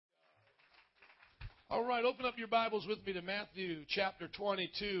All right, open up your Bibles with me to Matthew chapter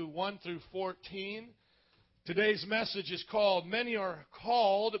 22, 1 through 14. Today's message is called, Many are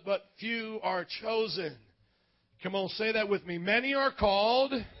called, but few are chosen. Come on, say that with me. Many are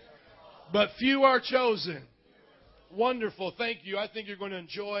called, but few are chosen. Wonderful. Thank you. I think you're going to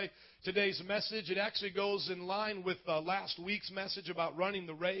enjoy today's message. It actually goes in line with last week's message about running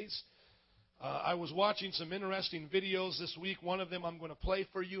the race. I was watching some interesting videos this week. One of them I'm going to play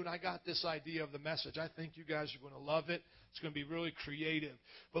for you, and I got this idea of the message. I think you guys are going to love it. It's going to be really creative.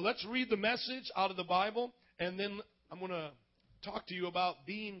 But let's read the message out of the Bible, and then I'm going to talk to you about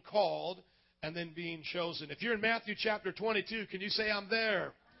being called and then being chosen. If you're in Matthew chapter 22, can you say, I'm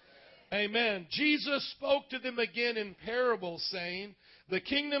there? Amen. Jesus spoke to them again in parables, saying, The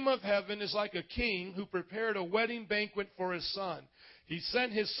kingdom of heaven is like a king who prepared a wedding banquet for his son. He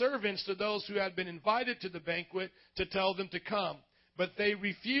sent his servants to those who had been invited to the banquet to tell them to come, but they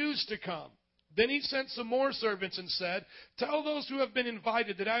refused to come. Then he sent some more servants and said, Tell those who have been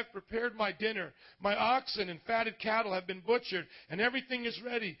invited that I have prepared my dinner. My oxen and fatted cattle have been butchered, and everything is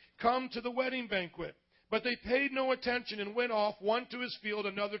ready. Come to the wedding banquet. But they paid no attention and went off, one to his field,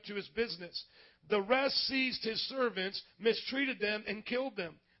 another to his business. The rest seized his servants, mistreated them, and killed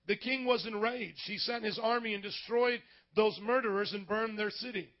them. The king was enraged. He sent his army and destroyed those murderers and burned their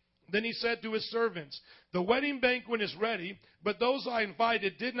city. Then he said to his servants, The wedding banquet is ready, but those I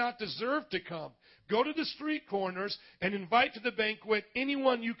invited did not deserve to come. Go to the street corners and invite to the banquet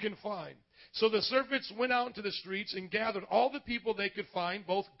anyone you can find. So the servants went out into the streets and gathered all the people they could find,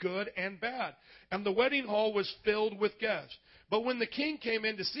 both good and bad. And the wedding hall was filled with guests. But when the king came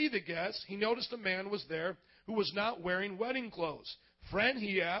in to see the guests, he noticed a man was there who was not wearing wedding clothes. Friend,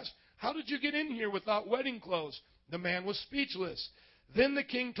 he asked, How did you get in here without wedding clothes? The man was speechless. Then the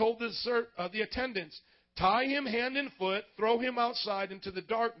king told the attendants, Tie him hand and foot, throw him outside into the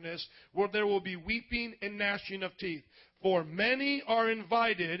darkness, where there will be weeping and gnashing of teeth. For many are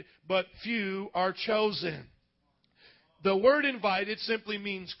invited, but few are chosen. The word invited simply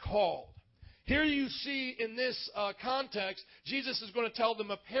means called. Here you see in this context, Jesus is going to tell them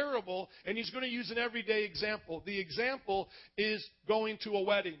a parable, and he's going to use an everyday example. The example is going to a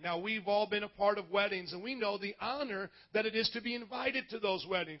wedding. Now, we've all been a part of weddings, and we know the honor that it is to be invited to those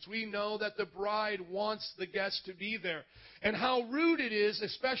weddings. We know that the bride wants the guests to be there. And how rude it is,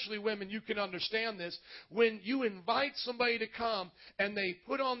 especially women, you can understand this, when you invite somebody to come, and they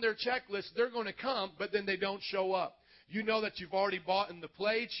put on their checklist, they're going to come, but then they don't show up. You know that you've already bought in the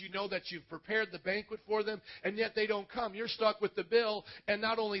plates. You know that you've prepared the banquet for them, and yet they don't come. You're stuck with the bill, and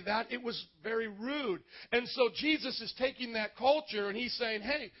not only that, it was very rude. And so Jesus is taking that culture, and he's saying,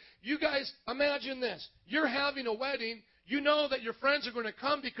 hey, you guys, imagine this. You're having a wedding. You know that your friends are going to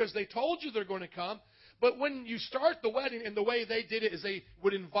come because they told you they're going to come. But when you start the wedding, and the way they did it is they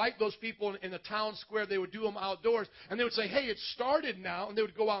would invite those people in the town square. They would do them outdoors, and they would say, hey, it started now, and they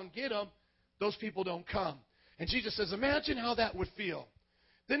would go out and get them. Those people don't come. And Jesus says, imagine how that would feel.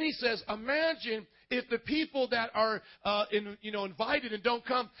 Then he says, imagine if the people that are invited and don't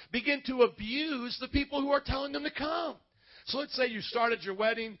come begin to abuse the people who are telling them to come. So let's say you started your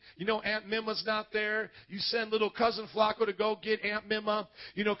wedding. You know Aunt Mimma's not there. You send little Cousin Flacco to go get Aunt Mimma.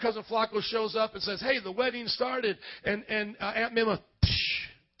 You know, Cousin Flacco shows up and says, hey, the wedding started. And Aunt Mimma,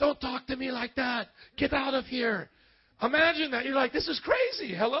 don't talk to me like that. Get out of here. Imagine that. You're like, this is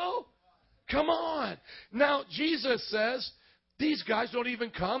crazy. Hello? Come on. Now, Jesus says, these guys don't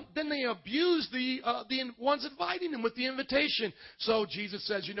even come. Then they abuse the ones inviting them with the invitation. So Jesus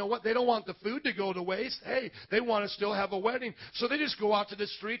says, you know what? They don't want the food to go to waste. Hey, they want to still have a wedding. So they just go out to the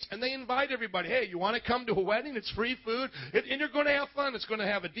streets and they invite everybody. Hey, you want to come to a wedding? It's free food. And you're going to have fun. It's going to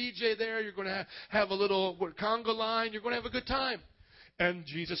have a DJ there. You're going to have a little conga line. You're going to have a good time. And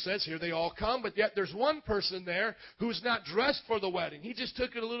Jesus says, here they all come, but yet there's one person there who's not dressed for the wedding. He just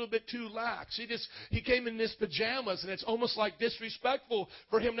took it a little bit too lax. He came in his pajamas, and it's almost like disrespectful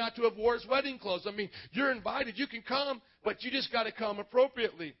for him not to have wore his wedding clothes. I mean, you're invited, you can come, but you just got to come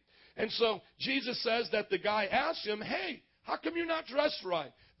appropriately. And so Jesus says that the guy asks him, hey, how come you're not dressed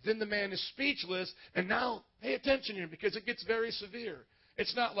right? Then the man is speechless, and now pay attention here because it gets very severe.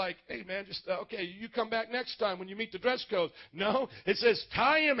 It's not like, hey, man, just, okay, you come back next time when you meet the dress code. No, it says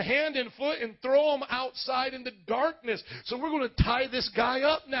tie him hand and foot and throw him outside in the darkness. So we're going to tie this guy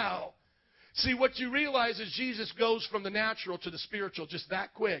up now. See, what you realize is Jesus goes from the natural to the spiritual just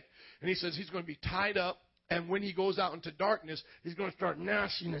that quick. And he says he's going to be tied up, and when he goes out into darkness, he's going to start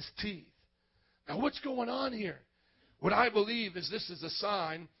gnashing his teeth. Now, what's going on here? What I believe is this is a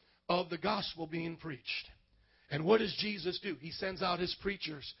sign of the gospel being preached. And what does Jesus do? He sends out his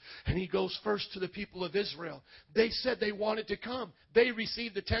preachers, and he goes first to the people of Israel. They said they wanted to come. They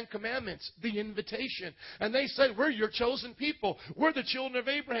received the 10 Commandments, the invitation. And they said, we're your chosen people. We're the children of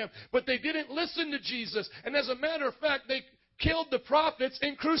Abraham. But they didn't listen to Jesus. And as a matter of fact, they killed the prophets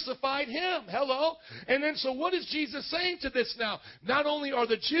and crucified him. Hello? And then so what is Jesus saying to this now? Not only are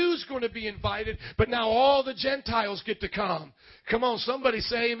the Jews going to be invited, but now all the Gentiles get to come. Come on, somebody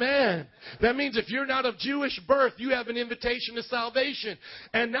say amen. That means if you're not of Jewish birth, you have an invitation to salvation.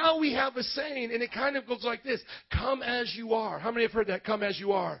 And now we have a saying, and it kind of goes like this: come as you are. How many have heard that? Come as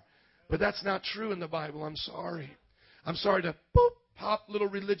you are. But that's not true in the Bible. I'm sorry. I'm sorry to pop little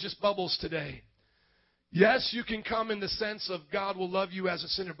religious bubbles today. Yes, you can come in the sense of God will love you as a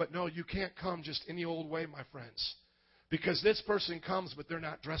sinner, but no, you can't come just any old way, my friends. Because this person comes, but they're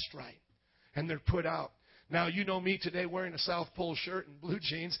not dressed right, and they're put out. Now, you know me today wearing a South Pole shirt and blue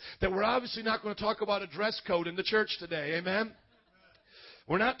jeans, that we're obviously not going to talk about a dress code in the church today. Amen?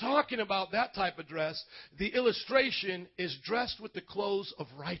 We're not talking about that type of dress. The illustration is dressed with the clothes of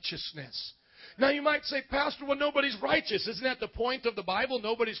righteousness. Now, you might say, Pastor, well, nobody's righteous. Isn't that the point of the Bible?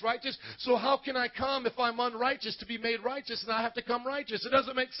 Nobody's righteous. So how can I come if I'm unrighteous to be made righteous and I have to come righteous? It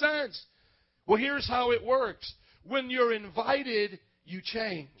doesn't make sense. Well, here's how it works. When you're invited, you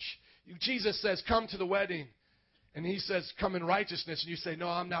change. Jesus says, come to the wedding. And he says, come in righteousness. And you say, no,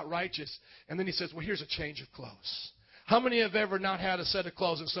 I'm not righteous. And then he says, well, here's a change of clothes. How many have ever not had a set of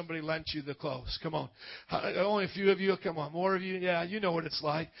clothes and somebody lent you the clothes? Come on. Only a few of you. Come on. More of you. Yeah, you know what it's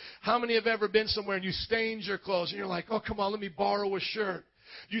like. How many have ever been somewhere and you stained your clothes and you're like, oh, come on, let me borrow a shirt.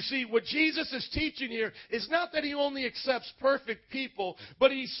 You see, what Jesus is teaching here is not that he only accepts perfect people,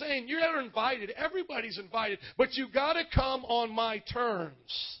 but he's saying you're invited. Everybody's invited, but you got to come on my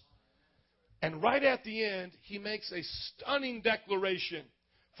terms. And right at the end, he makes a stunning declaration.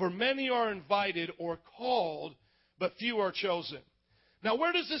 For many are invited or called, but few are chosen. Now,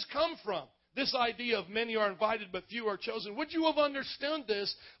 where does this come from? This idea of many are invited, but few are chosen. Would you have understood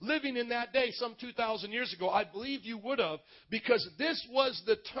this living in that day some 2,000 years ago? I believe you would have, because this was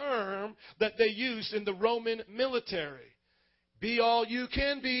the term that they used in the Roman military. Be all you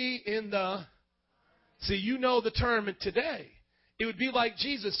can be in the... See, you know the term today. It would be like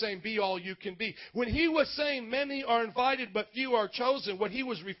Jesus saying, be all you can be. When he was saying many are invited but few are chosen, what he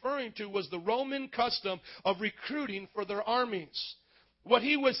was referring to was the Roman custom of recruiting for their armies. What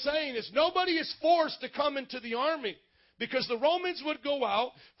he was saying is nobody is forced to come into the army, because the Romans would go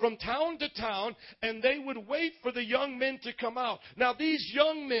out from town to town and they would wait for the young men to come out. Now, these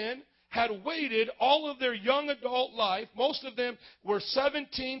young men had waited all of their young adult life. Most of them were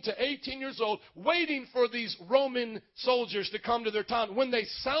 17 to 18 years old, waiting for these Roman soldiers to come to their town. When they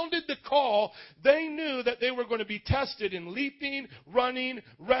sounded the call, they knew that they were going to be tested in leaping, running,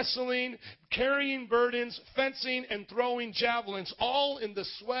 wrestling, carrying burdens, fencing, and throwing javelins, all in the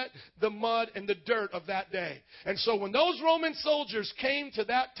sweat, the mud, and the dirt of that day. And so when those Roman soldiers came to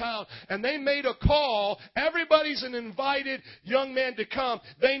that town and they made a call, everybody's an invited young man to come,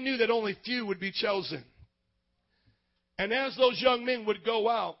 they knew that only few would be chosen. And as those young men would go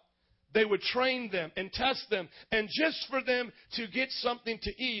out, they would train them and test them. And just for them to get something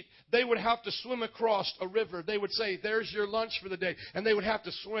to eat, they would have to swim across a river. They would say, there's your lunch for the day. And they would have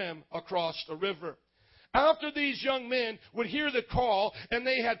to swim across a river. After these young men would hear the call and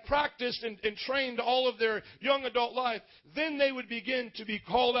they had practiced and trained all of their young adult life, then they would begin to be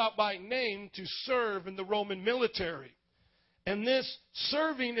called out by name to serve in the Roman military. And this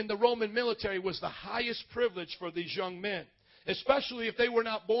serving in the Roman military was the highest privilege for these young men. Especially if they were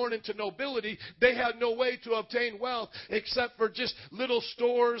not born into nobility, they had no way to obtain wealth except for just little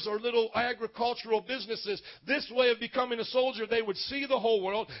stores or little agricultural businesses. This way of becoming a soldier, they would see the whole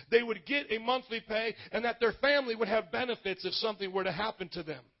world, they would get a monthly pay, and that their family would have benefits if something were to happen to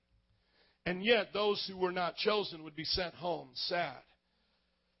them. And yet, those who were not chosen would be sent home sad.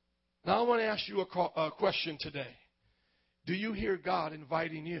 Now, I want to ask you a question today. Do you hear God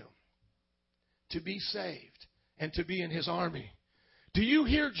inviting you to be saved and to be in His army? Do you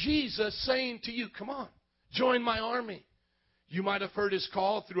hear Jesus saying to you, come on, join my army? You might have heard His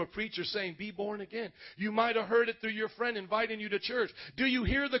call through a preacher saying, be born again. You might have heard it through your friend inviting you to church. Do you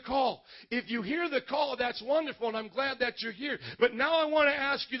hear the call? If you hear the call, that's wonderful, and I'm glad that you're here. But now I want to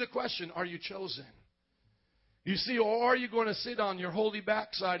ask you the question, are you chosen? You see, or are you going to sit on your holy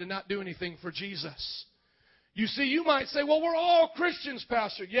backside and not do anything for Jesus? You see, you might say, well, we're all Christians,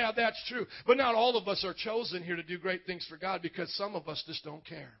 Pastor. Yeah, that's true. But not all of us are chosen here to do great things for God, because some of us just don't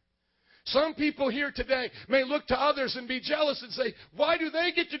care. Some people here today may look to others and be jealous and say, why do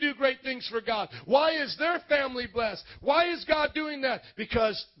they get to do great things for God? Why is their family blessed? Why is God doing that?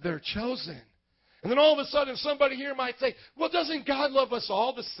 Because they're chosen. And then all of a sudden somebody here might say, well, doesn't God love us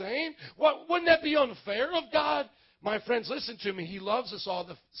all the same? Wouldn't that be unfair of God? My friends, listen to me. He loves us all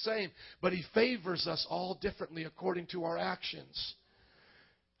the same, but He favors us all differently according to our actions.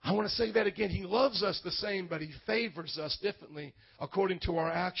 I want to say that again. He loves us the same, but He favors us differently according to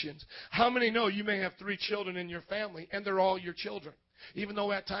our actions. How many know you may have 3 children in your family, and they're all your children? Even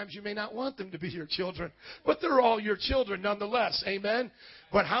though at times you may not want them to be your children, but they're all your children nonetheless. Amen?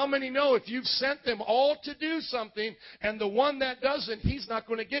 But how many know if you've sent them all to do something, and the one that doesn't, he's not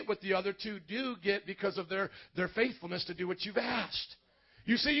going to get what the other 2 do get because of their faithfulness to do what you've asked?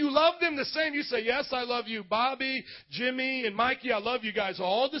 You say you love them the same. You say, yes, I love you, Bobby, Jimmy, and Mikey. I love you guys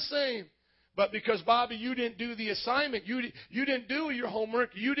all the same. But because, Bobby, you didn't do the assignment, you didn't do your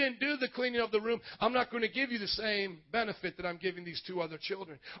homework, you didn't do the cleaning of the room, I'm not going to give you the same benefit that I'm giving these 2 other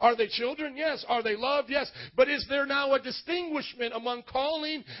children. Are they children? Yes. Are they loved? Yes. But is there now a distinguishment among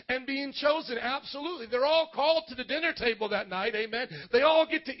calling and being chosen? Absolutely. They're all called to the dinner table that night. Amen. They all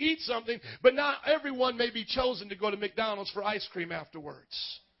get to eat something, but not everyone may be chosen to go to McDonald's for ice cream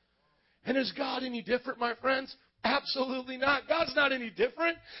afterwards. And is God any different, my friends? Absolutely not. God's not any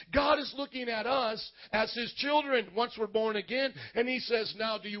different. God is looking at us as His children once we're born again, and He says,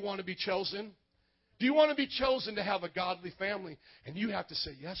 now do you want to be chosen? Do you want to be chosen to have a godly family? And you have to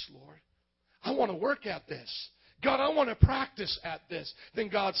say, yes, Lord. I want to work at this. God, I want to practice at this. Then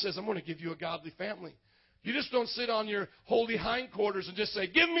God says, I'm going to give you a godly family. You just don't sit on your holy hindquarters and just say,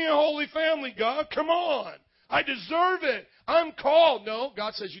 give me a holy family, God. Come on. I deserve it. I'm called. No,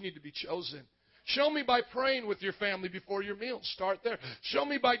 God says you need to be chosen. Show me by praying with your family before your meals. Start there. Show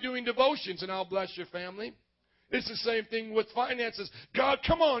me by doing devotions, and I'll bless your family. It's the same thing with finances. God,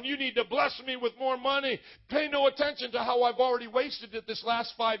 come on, you need to bless me with more money. Pay no attention to how I've already wasted it this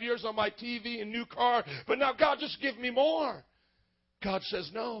last 5 years on my TV and new car. But now, God, just give me more. God says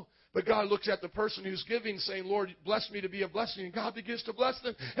no. But God looks at the person who's giving, saying, Lord, bless me to be a blessing. And God begins to bless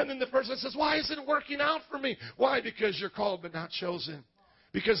them. And then the person says, why isn't it working out for me? Why? Because you're called but not chosen.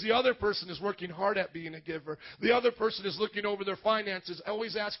 Because the other person is working hard at being a giver. The other person is looking over their finances,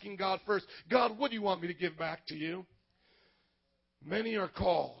 always asking God first, God, what do you want me to give back to you? Many are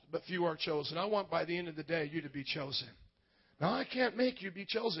called, but few are chosen. I want by the end of the day you to be chosen. Now, I can't make you be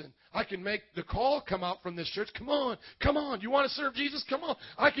chosen. I can make the call come out from this church. Come on, come on. You want to serve Jesus? Come on.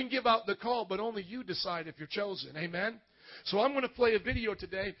 I can give out the call, but only you decide if you're chosen. Amen? So I'm going to play a video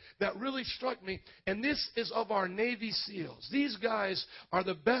today that really struck me, and this is of our Navy SEALs. These guys are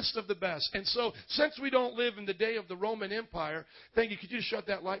the best of the best. And so since we don't live in the day of the Roman Empire, thank you, could you just shut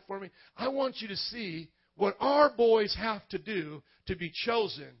that light for me? I want you to see what our boys have to do to be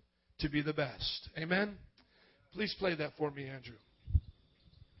chosen to be the best. Amen? Please play that for me, Andrew.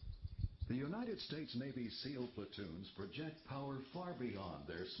 The United States Navy SEAL platoons project power far beyond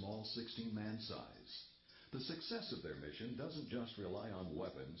their small 16-man size. The success of their mission doesn't just rely on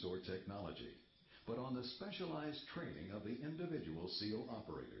weapons or technology, but on the specialized training of the individual SEAL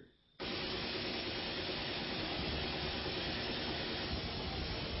operator.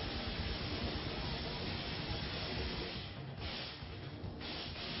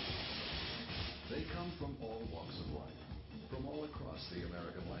 They come from all walks of life, from all across the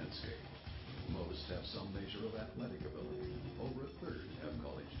American landscape. Most have some measure of athletic ability. Over a third have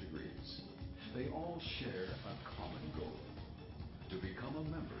college degrees. They all share a common goal: to become a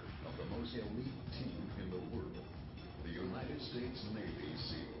member of the most elite team in the world, the United States Navy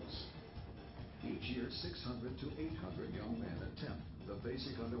SEALs. Each year, 600 to 800 young men attempt the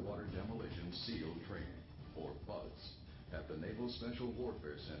Basic Underwater Demolition SEAL Training, or BUDS, at the Naval Special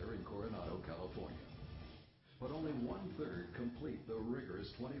Warfare Center in Coronado, California. But only one-third complete the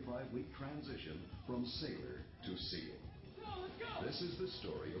rigorous 25-week transition from sailor to SEAL. This is the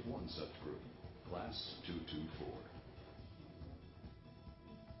story of one such group, Class 224.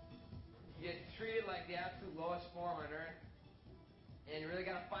 You get treated like the absolute lowest form on earth, and you really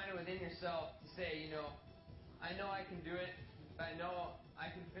got to find it within yourself to say, I know I can do it. I know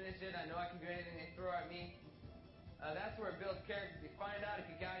I can finish it. I know I can do anything they throw at me. That's where it builds character. You find out if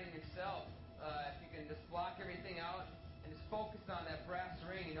you got it in yourself. If you can just block everything out and just focus on that brass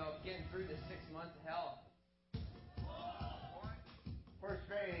ring, of getting through the 6 months of hell. First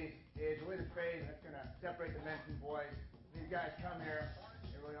phase is really the phase that's going to separate the men from boys. These guys come here,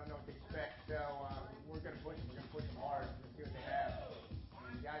 they really don't know what to expect, so we're going to push them. We're going to push them hard and see what they have.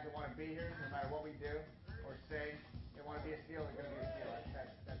 And the guys that want to be here, no matter what we do or say, they want to be a SEAL, they're going to be a SEAL.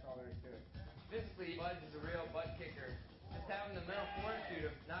 That's all there is to it. Physically, Buds is a real butt kicker. Just having the mental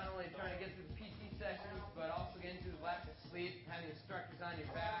fortitude of not only trying to get through the PT sessions, but also getting through the lack of sleep, having instructors on your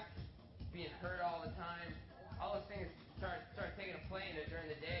back, being hurt all the time. All those things start taking a play in it during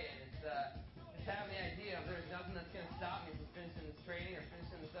the day, and it's just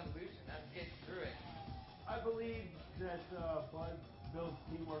believe that Bud builds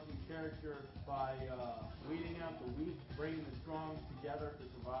teamwork and character by weeding out the weak, bringing the strong together to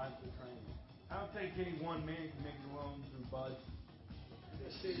survive the training. I don't think any one man can make it alone through Bud. I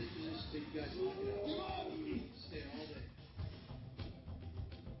say this to this big guy. Stay all day.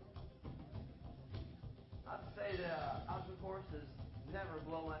 I'd say the obstacle course has never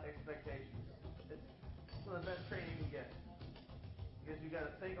blown my expectations. It's one of the best training you can get. Because you got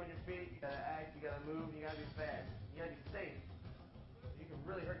to think on your feet, you got to act, you got to move, you got to be fast, you got to be safe. You can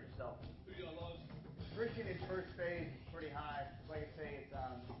really hurt yourself. Christian, his first phase is pretty high. Like I say, it's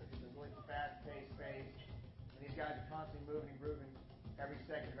a really fast-paced phase. And these guys are constantly moving and grooving every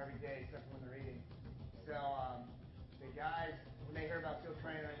second of every day, except for when they're eating. So the guys, when they hear about field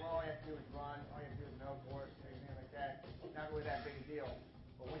training, they're like, well, all you have to do is run, all you have to do is know course, and everything like that. It's not really that big a deal.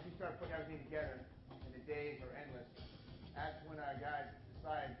 But once you start putting everything together, and the days are endless, that's when guys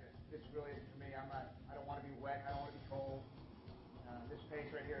decide that this really is for me. I don't want to be wet. I don't want to be cold. This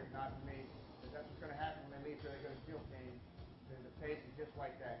pace right here is not for me. Because that's what's going to happen when they leave here. They go to field training. The pace is just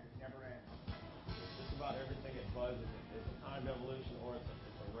like that. It never ends. Just about everything at Bud is a timed evolution or it's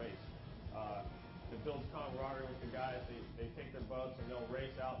a race. It builds camaraderie with the guys. They take their boats and they'll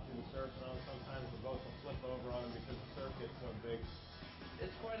race out through the surf zone. Sometimes the boats will flip over on them because the surf gets so big.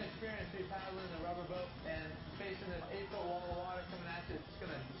 It's quite an experience to be paddling in a rubber boat and facing an 8-foot wall of water coming at you. It's just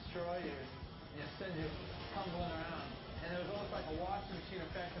going to destroy you and send you tumbling around. And there's almost like a washing machine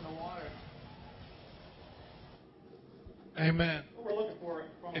effect in the water. Amen. What we're looking for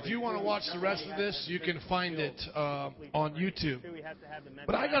If you want to watch the rest of this, you can find it on YouTube.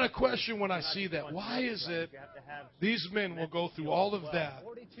 But I got a question when I see that. Why is it these men will go through all of that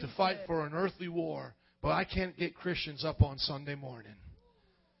to fight for an earthly war, but I can't get Christians up on Sunday morning?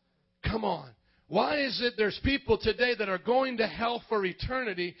 Come on. Why is it there's people today that are going to hell for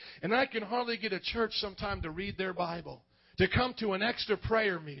eternity, and I can hardly get a church sometime to read their Bible, to come to an extra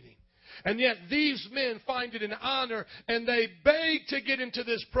prayer meeting? And yet these men find it an honor, and they beg to get into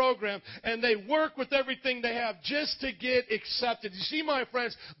this program, and they work with everything they have just to get accepted. You see, my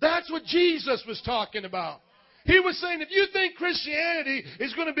friends, that's what Jesus was talking about. He was saying, if you think Christianity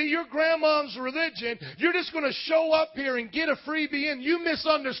is going to be your grandma's religion, you're just going to show up here and get a freebie in, you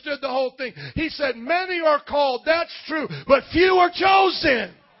misunderstood the whole thing. He said, many are called, that's true, but few are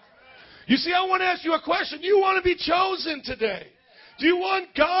chosen. You see, I want to ask you a question. Do you want to be chosen today? Do you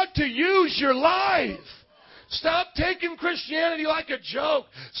want God to use your life? Stop taking Christianity like a joke.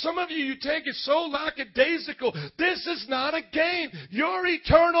 Some of you take it so lackadaisical. This is not a game. Your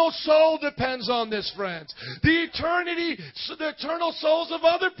eternal soul depends on this, friends. The eternal souls of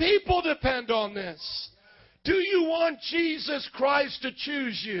other people depend on this. Do you want Jesus Christ to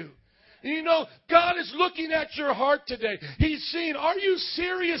choose you? You know, God is looking at your heart today. He's seeing, are you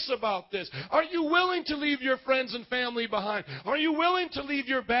serious about this? Are you willing to leave your friends and family behind? Are you willing to leave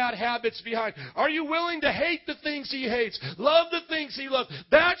your bad habits behind? Are you willing to hate the things He hates, love the things He loves?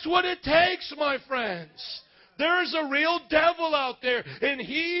 That's what it takes, my friends. There's a real devil out there, and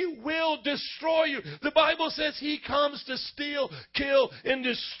he will destroy you. The Bible says he comes to steal, kill, and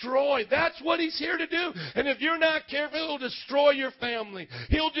destroy. That's what he's here to do. And if you're not careful, he'll destroy your family.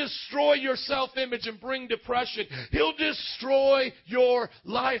 He'll destroy your self-image and bring depression. He'll destroy your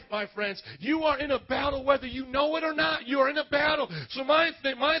life, my friends. You are in a battle whether you know it or not. You are in a battle. So my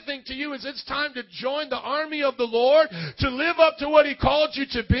thing to you is it's time to join the army of the Lord, to live up to what He called you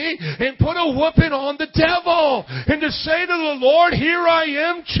to be, and put a whooping on the devil. And to say to the Lord, here I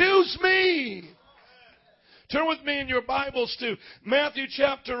am, choose me. Turn with me in your Bibles to Matthew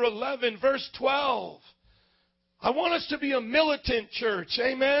chapter 11, verse 12. I want us to be a militant church.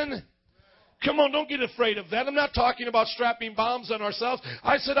 Amen? Come on, don't get afraid of that. I'm not talking about strapping bombs on ourselves.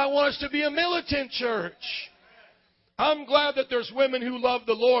 I said I want us to be a militant church. I'm glad that there's women who love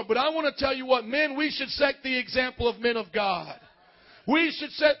the Lord, but I want to tell you what, men, we should set the example of men of God. We should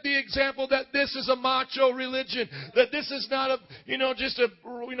set the example that this is a macho religion, that this is not just a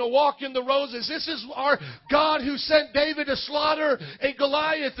walk in the roses. This is our God who sent David to slaughter a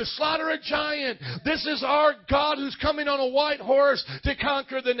Goliath, to slaughter a giant. This is our God who's coming on a white horse to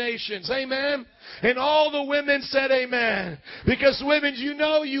conquer the nations. Amen? And all the women said amen. Because women, you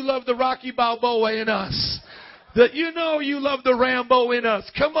love the Rocky Balboa in us. That you love the Rambo in us.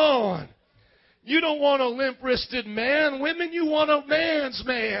 Come on. You don't want a limp-wristed man. Women, you want a man's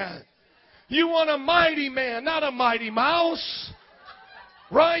man. You want a mighty man, not a mighty mouse.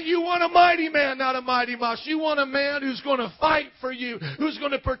 Right? You want a mighty man, not a mighty mouse. You want a man who's going to fight for you, who's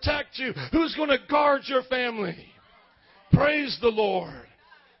going to protect you, who's going to guard your family. Praise the Lord.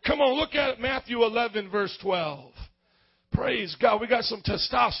 Come on, look at Matthew 11, verse 12. Praise God. We got some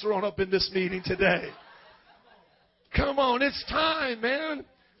testosterone up in this meeting today. Come on, it's time, man.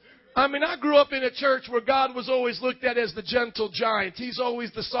 I mean, I grew up in a church where God was always looked at as the gentle giant. He's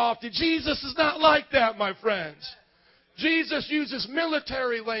always the softy. Jesus is not like that, my friends. Jesus uses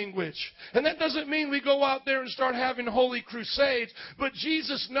military language. And that doesn't mean we go out there and start having holy crusades. But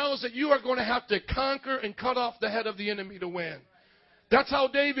Jesus knows that you are going to have to conquer and cut off the head of the enemy to win. That's how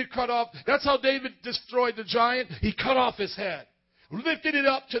David destroyed the giant. He cut off his head. Lifted it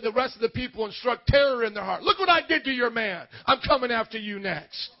up to the rest of the people and struck terror in their heart. Look what I did to your man. I'm coming after you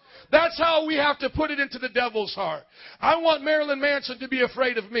next. That's how we have to put it into the devil's heart. I want Marilyn Manson to be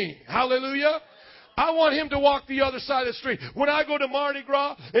afraid of me. Hallelujah. I want him to walk the other side of the street. When I go to Mardi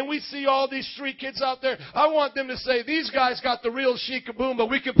Gras and we see all these street kids out there, I want them to say, these guys got the real chic-a-boom, but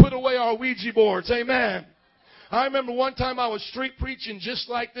we can put away our Ouija boards. Amen. I remember one time I was street preaching just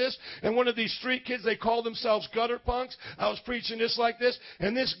like this, and one of these street kids, they call themselves gutter punks. I was preaching just like this,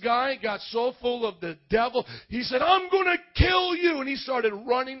 and this guy got so full of the devil, he said, I'm going to kill you, and he started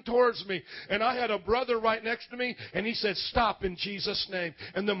running towards me. And I had a brother right next to me, and he said, stop in Jesus' name.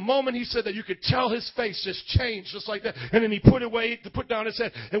 And the moment he said that, you could tell his face just changed just like that. And then he put down his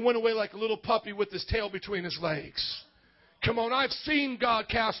head and went away like a little puppy with his tail between his legs. Come on, I've seen God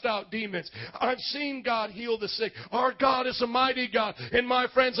cast out demons. I've seen God heal the sick. Our God is a mighty God. And my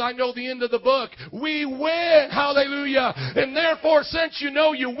friends, I know the end of the book. We win. Hallelujah. And therefore, since you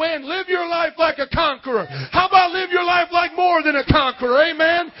know you win, live your life like a conqueror. How about live your life like more than a conqueror?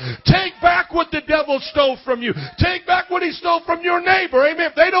 Amen. Take back what the devil stole from you. Take back what he stole from your neighbor. Amen.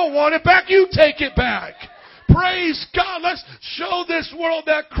 If they don't want it back, you take it back. Praise God. Let's show this world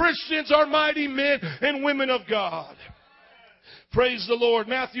that Christians are mighty men and women of God. Praise the Lord.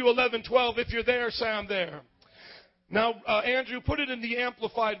 Matthew 11:12. If you're there, say I'm there. Now, Andrew, put it in the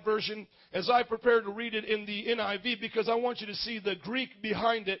Amplified version as I prepare to read it in the NIV because I want you to see the Greek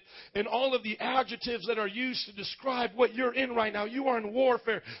behind it and all of the adjectives that are used to describe what you're in right now. You are in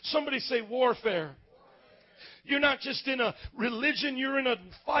warfare. Somebody say warfare. You're not just in a religion, you're in a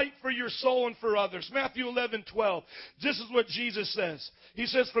fight for your soul and for others. Matthew 11:12. This is what Jesus says. He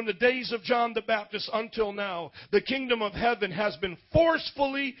says, from the days of John the Baptist until now, the kingdom of heaven has been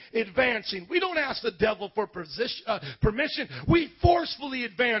forcefully advancing. We don't ask the devil for permission. We forcefully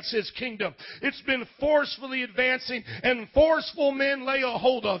advance his kingdom. It's been forcefully advancing, and forceful men lay a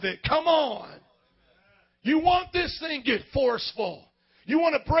hold of it. Come on. You want this thing? Get forceful. You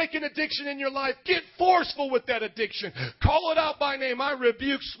want to break an addiction in your life? Get forceful with that addiction. Call it out by name. I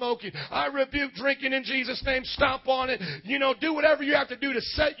rebuke smoking. I rebuke drinking in Jesus' name. Stomp on it. Do whatever you have to do to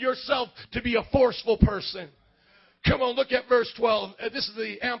set yourself to be a forceful person. Come on, look at verse 12. This is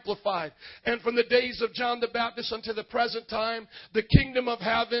the Amplified. And from the days of John the Baptist unto the present time, the kingdom of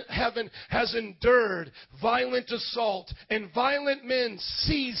heaven has endured violent assault, and violent men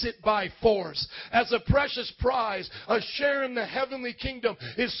seize it by force. As a precious prize, a share in the heavenly kingdom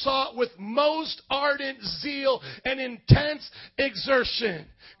is sought with most ardent zeal and intense exertion.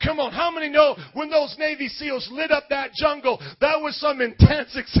 Come on, how many know when those Navy SEALs lit up that jungle, that was some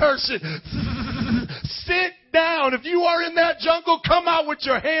intense exertion? Sit down. If you are in that jungle, come out with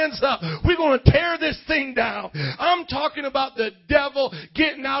your hands up. We're going to tear this thing down. I'm talking about the devil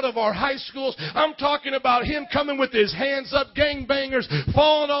getting out of our high schools. I'm talking about him coming with his hands up, gangbangers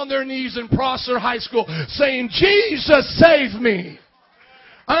falling on their knees in Prosser High School saying, Jesus, save me.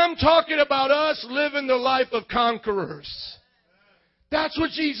 I'm talking about us living the life of conquerors. That's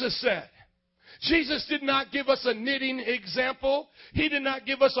what Jesus said. Jesus did not give us a knitting example. He did not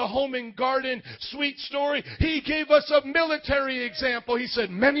give us a home and garden sweet story. He gave us a military example. He said,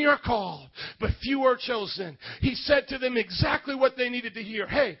 many are called, but few are chosen. He said to them exactly what they needed to hear.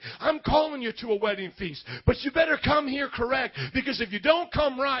 Hey, I'm calling you to a wedding feast, but you better come here correct, because if you don't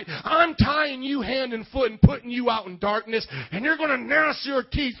come right, I'm tying you hand and foot and putting you out in darkness, and you're going to gnash your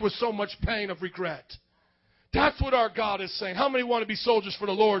teeth with so much pain of regret. That's what our God is saying. How many want to be soldiers for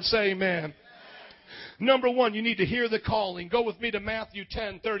the Lord? Say amen. Number one, you need to hear the calling. Go with me to Matthew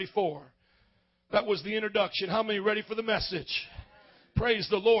 10:34. That was the introduction. How many are ready for the message? Praise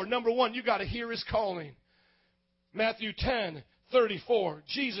the Lord. Number one, you got to hear his calling. Matthew 10:34.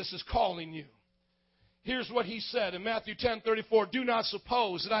 Jesus is calling you. Here's what he said in Matthew 10:34. Do not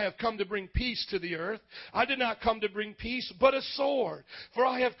suppose that I have come to bring peace to the earth. I did not come to bring peace, but a sword. For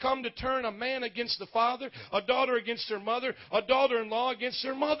I have come to turn a man against the father, a daughter against her mother, a daughter-in-law against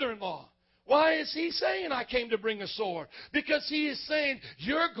her mother-in-law. Why is he saying I came to bring a sword? Because he is saying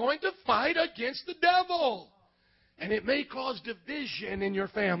you're going to fight against the devil. And it may cause division in your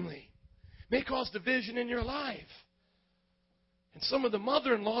family. It may cause division in your life. And some of the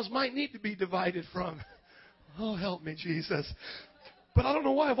mother-in-laws might need to be divided from. Oh, help me, Jesus. But I don't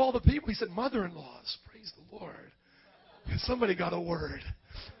know why of all the people he said mother-in-laws. Praise the Lord. Somebody got a word.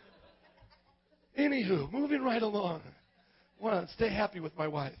 Anywho, moving right along. Well, stay happy with my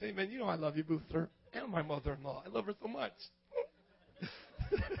wife. Amen. You know I love you, Boothler, and my mother-in-law. I love her so much.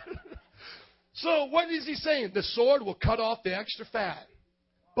 So what is he saying? The sword will cut off the extra fat.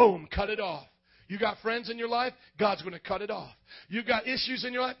 Boom, cut it off. You got friends in your life? God's going to cut it off. You got issues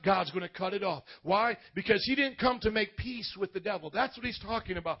in your life? God's going to cut it off. Why? Because he didn't come to make peace with the devil. That's what he's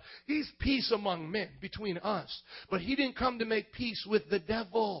talking about. He's peace among men, between us. But he didn't come to make peace with the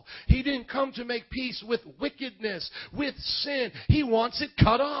devil. He didn't come to make peace with wickedness, with sin. He wants it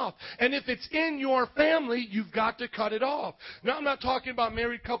cut off. And if it's in your family, you've got to cut it off. Now, I'm not talking about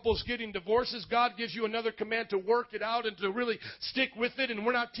married couples getting divorces. God gives you another command to work it out and to really stick with it. And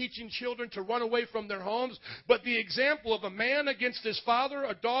we're not teaching children to run away from their homes. But the example of a man against his father,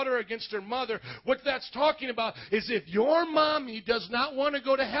 a daughter against her mother, what that's talking about is if your mommy does not want to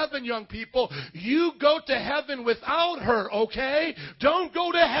go to heaven, young people, you go to heaven without her, okay? Don't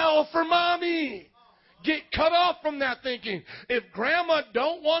go to hell for mommy. Get cut off from that thinking. If grandma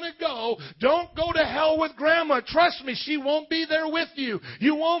don't want to go, don't go to hell with grandma. Trust me, she won't be there with you.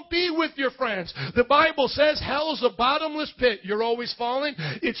 You won't be with your friends. The Bible says hell's a bottomless pit. You're always falling.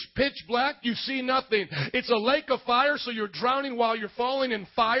 It's pitch black. You see nothing. It's a lake of fire, so you're drowning while you're falling in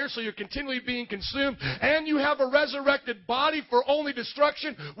fire, so you're continually being consumed. And you have a resurrected body for only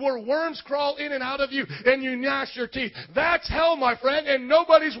destruction where worms crawl in and out of you and you gnash your teeth. That's hell, my friend, and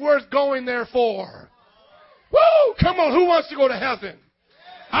nobody's worth going there for. Woo! Come on, who wants to go to heaven?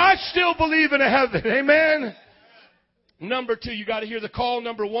 I still believe in a heaven. Amen? Number 2, you got to hear the call.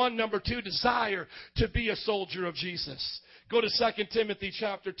 Number 1. Number 2, desire to be a soldier of Jesus. Go to 2 Timothy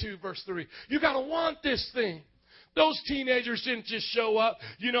chapter 2, verse 3. You got to want this thing. Those teenagers didn't just show up,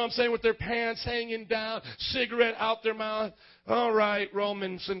 you know what I'm saying, with their pants hanging down, cigarette out their mouth. All right,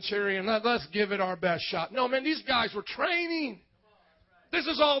 Roman centurion, let's give it our best shot. No, man, these guys were training. This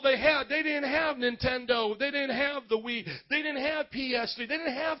is all they had. They didn't have Nintendo. They didn't have the Wii. They didn't have PS3. They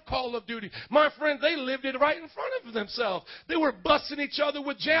didn't have Call of Duty. My friend, they lived it right in front of themselves. They were busting each other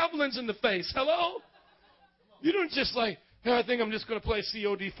with javelins in the face. Hello? You don't just like, hey, I think I'm just going to play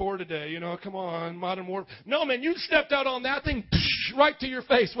COD4 today. You know, come on, Modern Warfare. No, man, you stepped out on that thing, right to your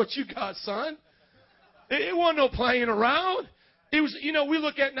face. What you got, son? It wasn't no playing around. It was, you know, we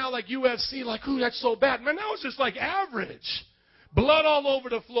look at now like UFC, like, ooh, that's so bad. Man, that was just like average. Blood all over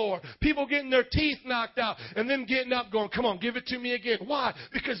the floor. People getting their teeth knocked out and then getting up going, come on, give it to me again. Why?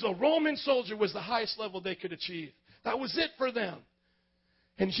 Because the Roman soldier was the highest level they could achieve. That was it for them.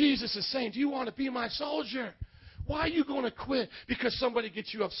 And Jesus is saying, do you want to be my soldier? Why are you going to quit because somebody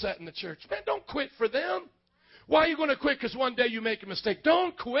gets you upset in the church? Man, don't quit for them. Why are you going to quit because one day you make a mistake?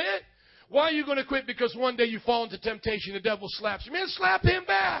 Don't quit. Why are you going to quit because one day you fall into temptation, the devil slaps you? Man, slap him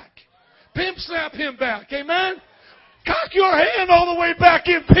back. Pimp slap him back. Amen? Cock your hand all the way back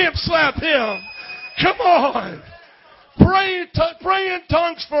in, pimp slap him. Come on. Pray in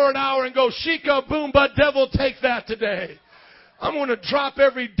tongues for an hour and go, shika, boom, but devil, take that today. I'm going to drop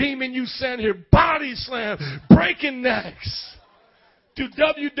every demon you send here. Body slam, breaking necks. Do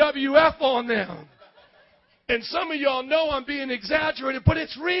WWF on them. And some of y'all know I'm being exaggerated, but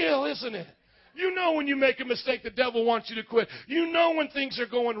it's real, isn't it? You know when you make a mistake, the devil wants you to quit. You know when things are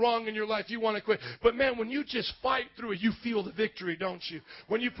going wrong in your life, you want to quit. But man, when you just fight through it, you feel the victory, don't you?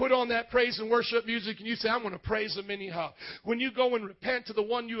 When you put on that praise and worship music and you say, I'm going to praise him anyhow. When you go and repent to the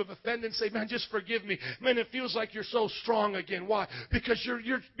one you have offended and say, man, just forgive me. Man, it feels like you're so strong again. Why? Because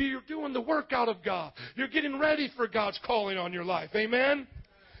you're doing the work out of God. You're getting ready for God's calling on your life. Amen?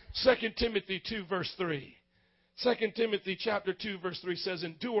 2 Timothy 2, verse 3. 2 Timothy chapter 2, verse 3 says,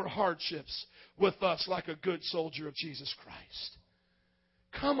 endure hardships with us like a good soldier of Jesus Christ.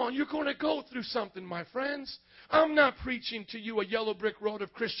 Come on, you're going to go through something, my friends. I'm not preaching to you a yellow brick road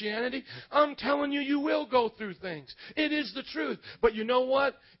of Christianity. I'm telling you, you will go through things. It is the truth. But you know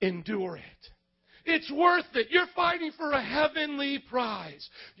what? Endure it. It's worth it. You're fighting for a heavenly prize.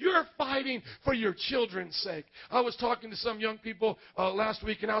 You're fighting for your children's sake. I was talking to some young people last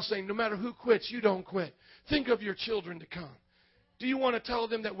week, and I was saying, no matter who quits, you don't quit. Think of your children to come. Do you want to tell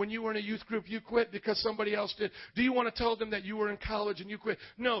them that when you were in a youth group, you quit because somebody else did? Do you want to tell them that you were in college and you quit?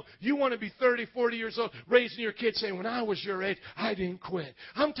 No. You want to be 30, 40 years old, raising your kids saying, when I was your age, I didn't quit.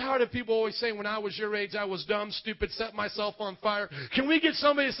 I'm tired of people always saying, when I was your age, I was dumb, stupid, set myself on fire. Can we get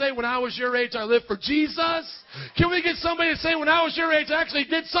somebody to say, when I was your age, I lived for Jesus? Can we get somebody to say, when I was your age, I actually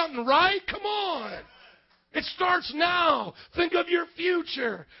did something right? Come on. It starts now. Think of your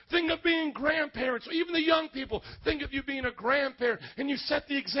future. Think of being grandparents. Even the young people, think of you being a grandparent. And you set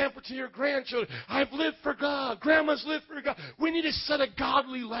the example to your grandchildren. I've lived for God. Grandma's lived for God. We need to set a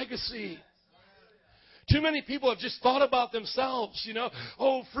godly legacy. Too many people have just thought about themselves,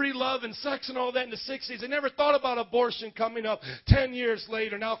 Oh, free love and sex and all that in the 60s. They never thought about abortion coming up 10 years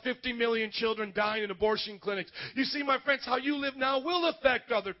later. Now 50 million children dying in abortion clinics. You see, my friends, how you live now will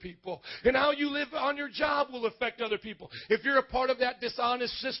affect other people. And how you live on your job will affect other people. If you're a part of that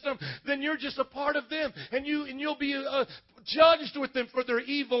dishonest system, then you're just a part of them. And you'll be judged with them for their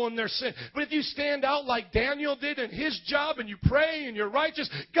evil and their sin. But if you stand out like Daniel did in his job and you pray and you're righteous,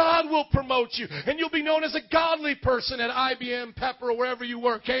 God will promote you. And you'll be known as a godly person at IBM, Pepper, or wherever you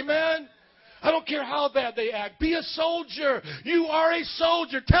work. Amen? I don't care how bad they act. Be a soldier. You are a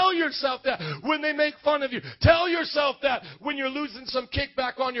soldier. Tell yourself that when they make fun of you. Tell yourself that when you're losing some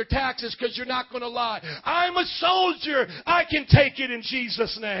kickback on your taxes because you're not going to lie. I'm a soldier. I can take it in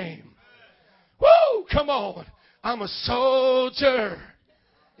Jesus' name. Woo! Come on. I'm a soldier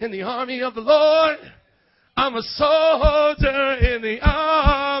in the army of the Lord. I'm a soldier in the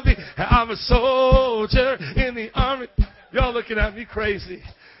army. I'm a soldier in the army. Y'all looking at me crazy.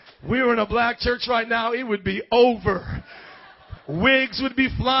 We were in a black church right now, it would be over. Wigs would be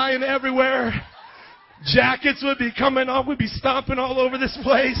flying everywhere. Jackets would be coming off. We'd be stomping all over this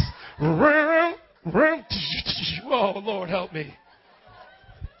place. Oh, Lord, help me.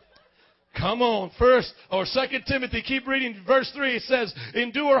 Come on. 2 Timothy, keep reading. Verse 3, it says,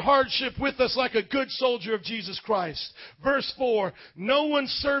 endure hardship with us like a good soldier of Jesus Christ. Verse 4, no one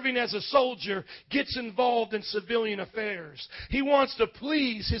serving as a soldier gets involved in civilian affairs. He wants to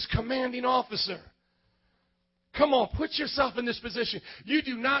please his commanding officer. Come on, put yourself in this position. You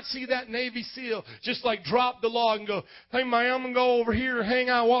do not see that Navy SEAL just like drop the log and go, hey, man, I'm going to go over here, hang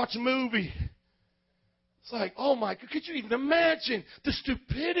out, watch a movie. It's like, oh my God, could you even imagine the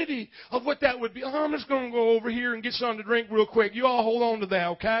stupidity of what that would be? Oh, I'm just going to go over here and get something to drink real quick. You all hold on to that,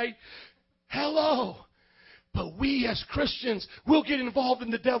 okay? Hello. But we as Christians, we'll get involved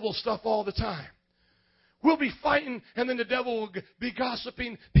in the devil stuff all the time. We'll be fighting, and then the devil will be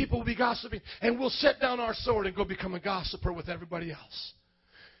gossiping. People will be gossiping, and we'll set down our sword and go become a gossiper with everybody else.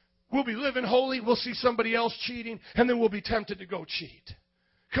 We'll be living holy. We'll see somebody else cheating, and then we'll be tempted to go cheat.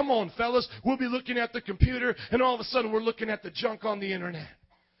 Come on, fellas. We'll be looking at the computer, and all of a sudden we're looking at the junk on the internet.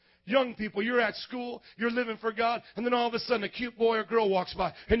 Young people, you're at school, you're living for God, and then all of a sudden a cute boy or girl walks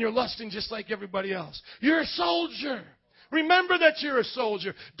by, and you're lusting just like everybody else. You're a soldier. Remember that you're a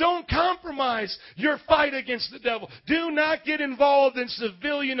soldier. Don't compromise your fight against the devil. Do not get involved in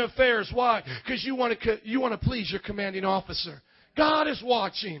civilian affairs. Why? Because you want to please your commanding officer. God is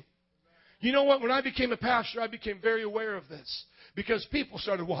watching. You know what? When I became a pastor, I became very aware of this. Because people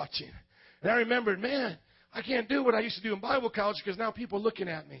started watching. And I remembered, man, I can't do what I used to do in Bible college because now people are looking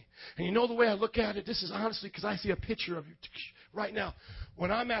at me. And you know the way I look at it? This is honestly because I see a picture of you right now.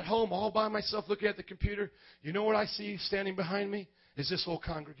 When I'm at home all by myself looking at the computer, you know what I see standing behind me? Is this whole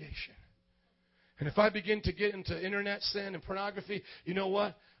congregation. And if I begin to get into internet sin and pornography, you know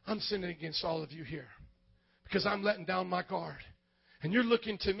what? I'm sinning against all of you here. Because I'm letting down my guard. And you're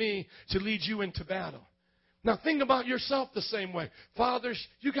looking to me to lead you into battle. Now think about yourself the same way. Fathers,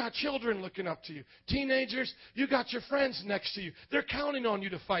 you got children looking up to you. Teenagers, you got your friends next to you. They're counting on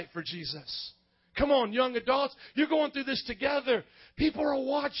you to fight for Jesus. Come on, young adults, you're going through this together. People are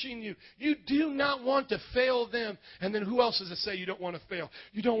watching you. You do not want to fail them. And then who else does it say you don't want to fail?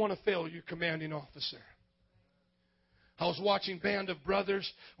 You don't want to fail your commanding officer. I was watching Band of Brothers,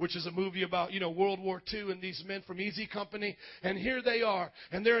 which is a movie about, World War II and these men from Easy Company. And here they are,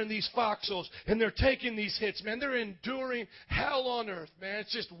 and they're in these foxholes, and they're taking these hits, man. They're enduring hell on earth, man.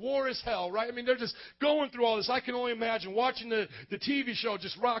 It's just war is hell, right? I mean, they're just going through all this. I can only imagine. Watching the TV show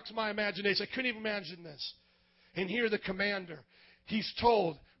just rocks my imagination. I couldn't even imagine this. And here the commander, he's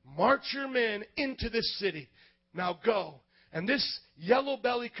told, march your men into this city. Now go. And this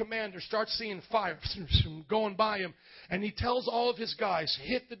yellow-belly commander starts seeing fire going by him. And he tells all of his guys,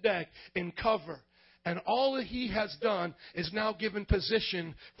 hit the deck and cover. And all that he has done is now given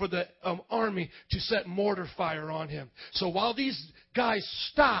position for the army to set mortar fire on him. So while these guys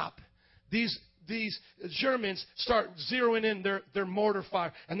stop, these Germans start zeroing in their mortar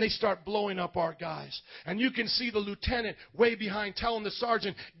fire, and they start blowing up our guys. And you can see the lieutenant way behind telling the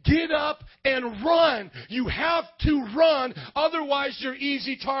sergeant, get up and run. You have to run, otherwise you're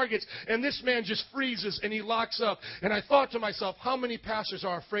easy targets. And this man just freezes, and he locks up. And I thought to myself, how many pastors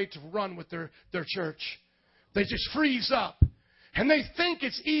are afraid to run with their church? They just freeze up. And they think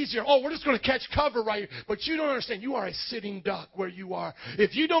it's easier. Oh, we're just going to catch cover right here. But you don't understand. You are a sitting duck where you are.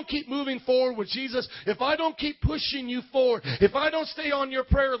 If you don't keep moving forward with Jesus, if I don't keep pushing you forward, if I don't stay on your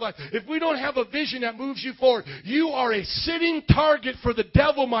prayer life, if we don't have a vision that moves you forward, you are a sitting target for the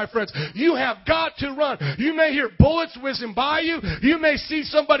devil, my friends. You have got to run. You may hear bullets whizzing by you. You may see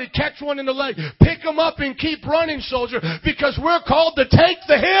somebody catch one in the leg. Pick them up and keep running, soldier, because we're called to take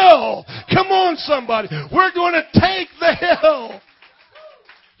the hill. Come on, somebody. We're going to take the hill.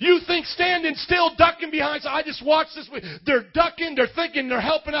 You think standing still, ducking behind. So I just watched this. They're ducking, they're thinking, they're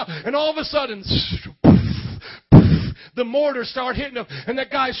helping out. And all of a sudden, the mortars start hitting them. And that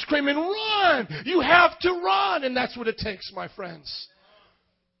guy's screaming, run! You have to run! And that's what it takes, my friends.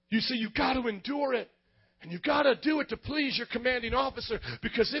 You see, you've got to endure it. And you've got to do it to please your commanding officer.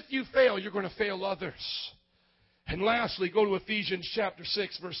 Because if you fail, you're going to fail others. And lastly, go to Ephesians chapter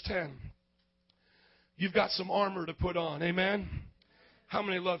 6, verse 10. You've got some armor to put on. Amen? How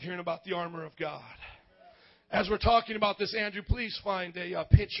many love hearing about the armor of God? As we're talking about this, Andrew, please find a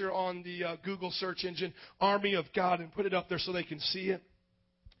picture on the Google search engine, Army of God, and put it up there so they can see it.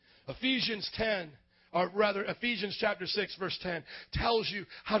 Ephesians chapter 6, verse 10, tells you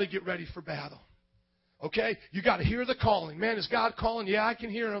how to get ready for battle. Okay? You got to hear the calling. Man, is God calling? Yeah, I can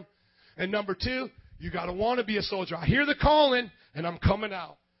hear him. And number 2, you got to want to be a soldier. I hear the calling, and I'm coming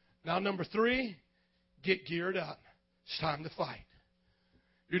out. Now, number 3, get geared up. It's time to fight.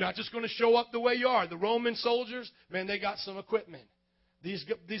 You're not just going to show up the way you are. The Roman soldiers, man, they got some equipment. These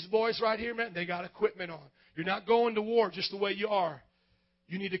boys right here, man, they got equipment on. You're not going to war just the way you are.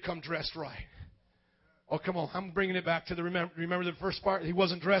 You need to come dressed right. Oh, come on. I'm bringing it back to remember the first part? He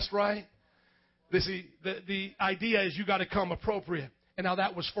wasn't dressed right? The idea is you got to come appropriate. And now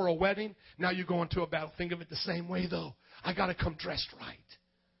that was for a wedding. Now you go into a battle. Think of it the same way, though. I got to come dressed right.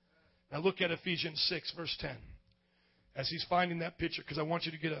 Now look at Ephesians 6, verse 10. As he's finding that picture, because I want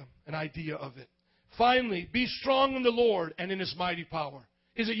you to get an idea of it. Finally, be strong in the Lord and in His mighty power.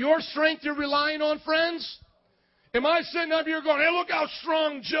 Is it your strength you're relying on, friends? Am I sitting up here going, hey, look how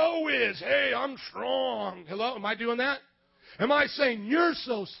strong Joe is. Hey, I'm strong. Hello? Am I doing that? Am I saying, you're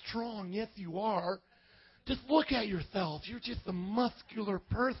so strong? Yes, you are. Just look at yourself. You're just a muscular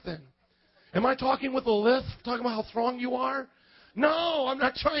person. Am I talking with a lisp? Talking about how strong you are? No, I'm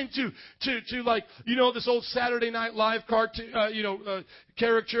not trying to like, this old Saturday Night Live cartoon,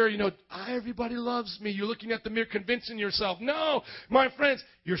 caricature, everybody loves me. You're looking at the mirror convincing yourself. No, my friends,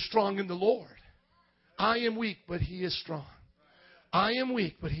 you're strong in the Lord. I am weak, but He is strong. I am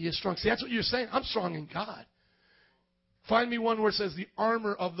weak, but He is strong. See, that's what you're saying. I'm strong in God. Find me one where it says the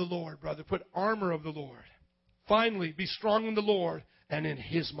armor of the Lord, brother. Put armor of the Lord. Finally, be strong in the Lord and in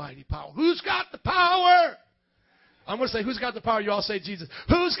His mighty power. Who's got the power? I'm going to say, who's got the power? You all say Jesus.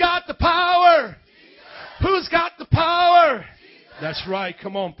 Who's got the power? Jesus. Who's got the power? Jesus. That's right.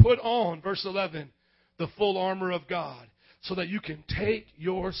 Come on. Put on, verse 11, the full armor of God so that you can take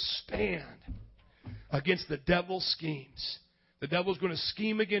your stand against the devil's schemes. The devil's going to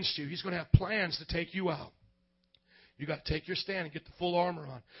scheme against you. He's going to have plans to take you out. You got to take your stand and get the full armor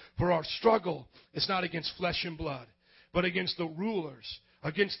on. For our struggle is not against flesh and blood, but against the rulers,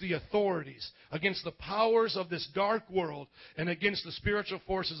 against the authorities, against the powers of this dark world, and against the spiritual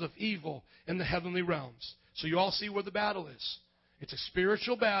forces of evil in the heavenly realms. So you all see where the battle is. It's a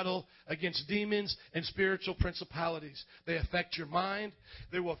spiritual battle against demons and spiritual principalities. They affect your mind.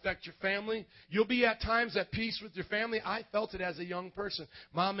 They will affect your family. You'll be at times at peace with your family. I felt it as a young person.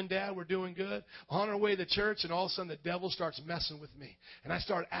 Mom and Dad were doing good. On our way to church, and all of a sudden the devil starts messing with me. And I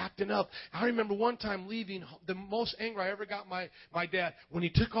start acting up. I remember one time leaving, the most anger I ever got my dad, when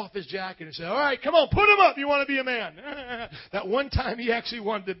he took off his jacket and said, all right, come on, put him up. You want to be a man. That one time he actually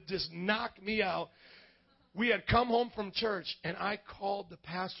wanted to just knock me out. We had come home from church, and I called the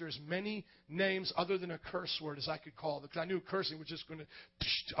pastor as many names other than a curse word as I could call them, because I knew cursing was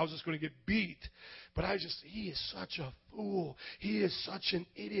I was just going to get beat. But he is such a fool. He is such an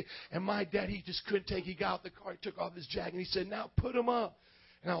idiot. And my dad, he just couldn't take it. He got out the car, he took off his jacket, and he said, now put him up.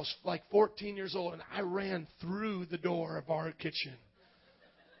 And I was like 14 years old, and I ran through the door of our kitchen.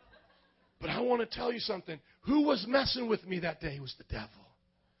 But I want to tell you something. Who was messing with me that day? It was the devil.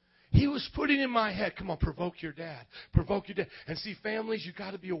 He was putting in my head, come on, provoke your dad. Provoke your dad. And see, families, you've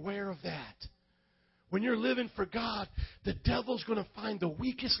got to be aware of that. When you're living for God, the devil's going to find the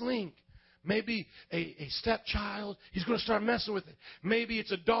weakest link. Maybe a stepchild. He's going to start messing with it. Maybe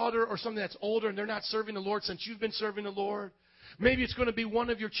it's a daughter or something that's older and they're not serving the Lord since you've been serving the Lord. Maybe it's going to be one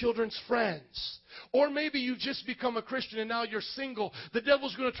of your children's friends. Or maybe you've just become a Christian and now you're single. The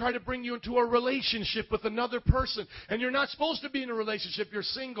devil's going to try to bring you into a relationship with another person. And you're not supposed to be in a relationship. You're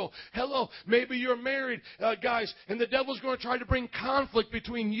single. Hello. Maybe you're married, guys. And the devil's going to try to bring conflict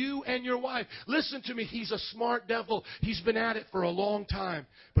between you and your wife. Listen to me. He's a smart devil. He's been at it for a long time.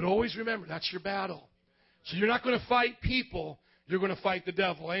 But always remember, that's your battle. So you're not going to fight people. You're going to fight the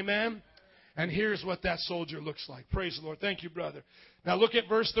devil. Amen? And here's what that soldier looks like. Praise the Lord. Thank you, brother. Now look at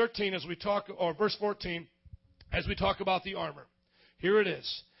verse 13 as we talk, or verse 14, as we talk about the armor. Here it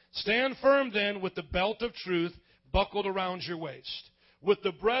is. Stand firm then with the belt of truth buckled around your waist, with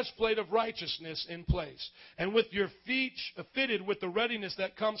the breastplate of righteousness in place, and with your feet fitted with the readiness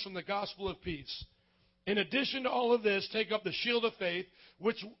that comes from the gospel of peace. In addition to all of this, take up the shield of faith,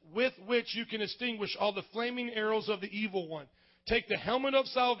 with which you can extinguish all the flaming arrows of the evil one. Take the helmet of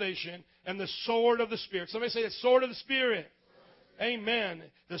salvation and the sword of the Spirit. Somebody say the sword of the Spirit. Amen.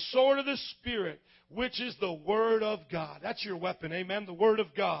 The sword of the Spirit, which is the Word of God. That's your weapon. Amen. The Word of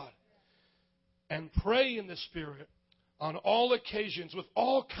God. And pray in the Spirit on all occasions with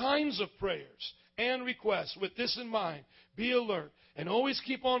all kinds of prayers and requests. With this in mind, be alert and always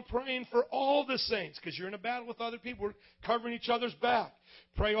keep on praying for all the saints, because you're in a battle with other people. We're covering each other's back.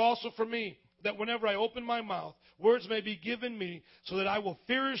 Pray also for me, that whenever I open my mouth, words may be given me, so that I will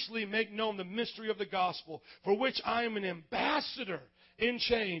fearlessly make known the mystery of the gospel, for which I am an ambassador in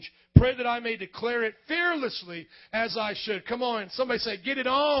change. Pray that I may declare it fearlessly as I should. Come on, somebody say, get it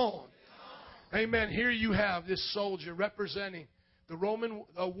on. Amen. Here you have this soldier representing the Roman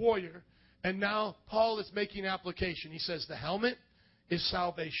warrior, and now Paul is making application. He says the helmet is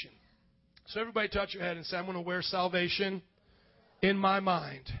salvation. So everybody touch your head and say, I'm going to wear salvation in my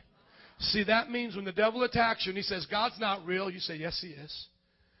mind. See, that means when the devil attacks you and he says, God's not real, you say, yes, he is.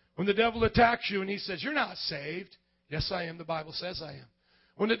 When the devil attacks you and he says, you're not saved, yes, I am. The Bible says I am.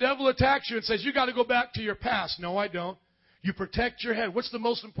 When the devil attacks you and says, you got to go back to your past, no, I don't. You protect your head. What's the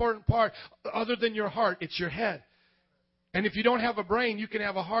most important part other than your heart? It's your head. And if you don't have a brain, you can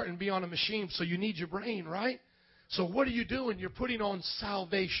have a heart and be on a machine, so you need your brain, right? So what are you doing? You're putting on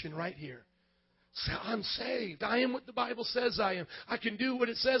salvation right here. I'm saved. I am what the Bible says I am. I can do what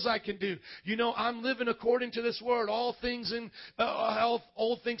it says I can do. You know, I'm living according to this word. All things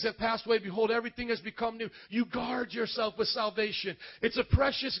old things have passed away. Behold, everything has become new. You guard yourself with salvation. It's a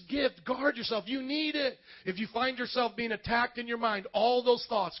precious gift. Guard yourself. You need it. If you find yourself being attacked in your mind, all those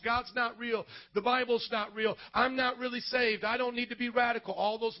thoughts, God's not real, the Bible's not real, I'm not really saved, I don't need to be radical,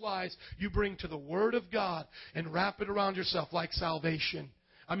 all those lies you bring to the Word of God and wrap it around yourself like salvation.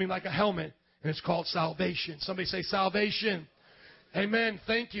 Like a helmet. And it's called salvation. Somebody say salvation. Amen.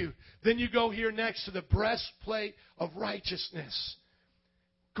 Thank you. Then you go here next to the breastplate of righteousness.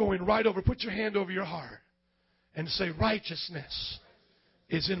 Going right over. Put your hand over your heart. And say righteousness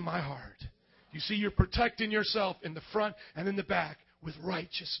is in my heart. You see, you're protecting yourself in the front and in the back with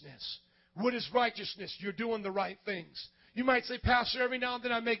righteousness. What is righteousness? You're doing the right things. You might say, Pastor, every now and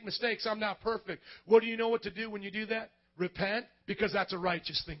then I make mistakes. I'm not perfect. What do you know what to do when you do that? Repent, because that's a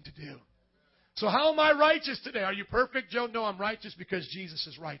righteous thing to do. So how am I righteous today? Are you perfect, Joe? No, I'm righteous because Jesus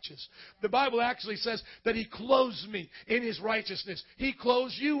is righteous. The Bible actually says that He clothes me in His righteousness. He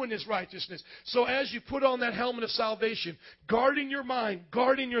clothes you in His righteousness. So as you put on that helmet of salvation, guarding your mind,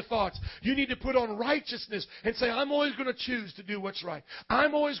 guarding your thoughts, you need to put on righteousness and say, I'm always going to choose to do what's right.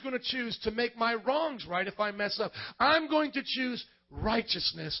 I'm always going to choose to make my wrongs right if I mess up. I'm going to choose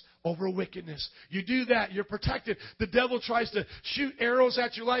righteousness over wickedness. You do that, you're protected. The devil tries to shoot arrows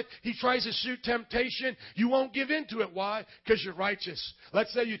at your life. He tries to shoot temptation. You won't give in to it. Why? Because you're righteous.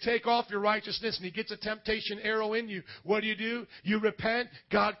 Let's say you take off your righteousness and he gets a temptation arrow in you. What do? You repent.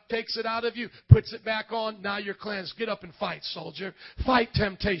 God takes it out of you, puts it back on. Now you're cleansed. Get up and fight, soldier. Fight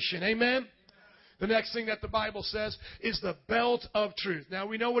temptation. Amen? The next thing that the Bible says is the belt of truth. Now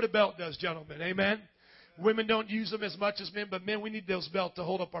we know what a belt does, gentlemen. Amen? Women don't use them as much as men, but men, we need those belts to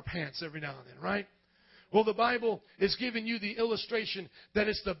hold up our pants every now and then, right? Well, the Bible is giving you the illustration that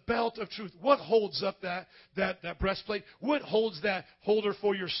it's the belt of truth. What holds up that breastplate? What holds that holder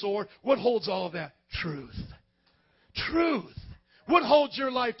for your sword? What holds all of that? Truth. Truth. What holds your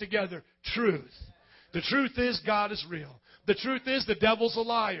life together? Truth. The truth is God is real. The truth is the devil's a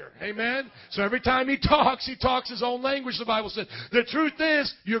liar. Amen? So every time he talks his own language, the Bible says. The truth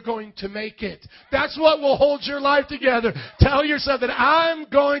is you're going to make it. That's what will hold your life together. Tell yourself that I'm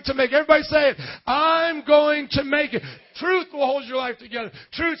going to make it. Everybody say it. I'm going to make it. Truth will hold your life together.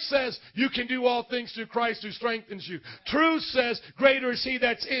 Truth says you can do all things through Christ who strengthens you. Truth says greater is He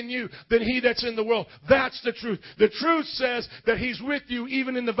that's in you than he that's in the world. That's the truth. The truth says that He's with you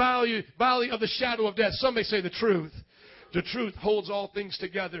even in the valley of the shadow of death. Somebody say the truth. The truth holds all things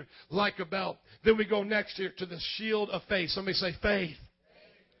together like a belt. Then we go next here to the shield of faith. Somebody say faith.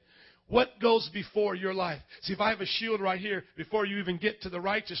 What goes before your life? See, if I have a shield right here, before you even get to the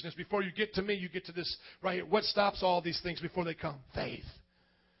righteousness, before you get to me, you get to this right here. What stops all these things before they come? Faith.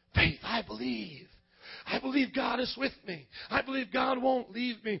 Faith. I believe. I believe God is with me. I believe God won't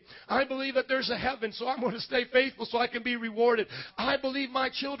leave me. I believe that there's a heaven, so I'm going to stay faithful so I can be rewarded. I believe my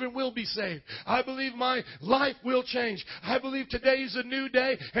children will be saved. I believe my life will change. I believe today is a new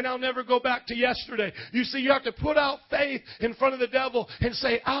day, and I'll never go back to yesterday. You see, you have to put out faith in front of the devil and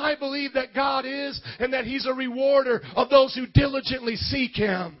say, I believe that God is and that He's a rewarder of those who diligently seek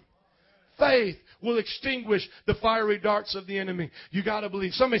Him. Faith will extinguish the fiery darts of the enemy. You got to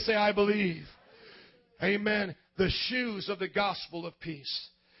believe. Somebody say, I believe. Amen. The shoes of the gospel of peace.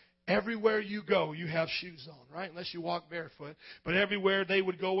 Everywhere you go, you have shoes on, right? Unless you walk barefoot. But everywhere they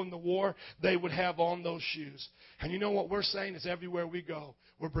would go in the war, they would have on those shoes. And you know what we're saying is everywhere we go,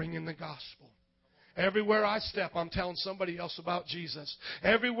 we're bringing the gospel. Everywhere I step, I'm telling somebody else about Jesus.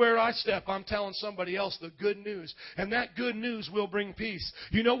 Everywhere I step, I'm telling somebody else the good news. And that good news will bring peace.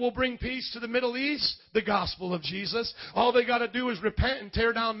 You know what will bring peace to the Middle East? The gospel of Jesus. All they got to do is repent and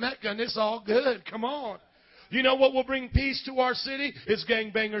tear down Mecca, and it's all good. Come on. You know what will bring peace to our city? Is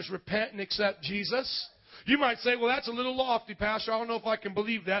gangbangers repent and accept Jesus. You might say, well, that's a little lofty, Pastor. I don't know if I can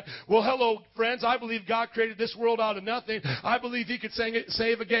believe that. Well, hello, friends. I believe God created this world out of nothing. I believe He could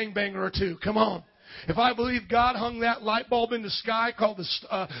save a gangbanger or two. Come on. If I believe God hung that light bulb in the sky called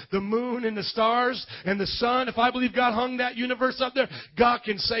the moon and the stars and the sun, if I believe God hung that universe up there, God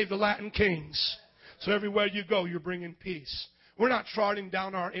can save the Latin kings. So everywhere you go, you're bringing peace. We're not trotting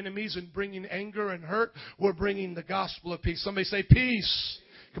down our enemies and bringing anger and hurt. We're bringing the gospel of peace. Somebody say peace.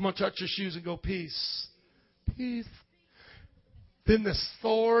 Come on, touch your shoes and go peace. Peace. Then the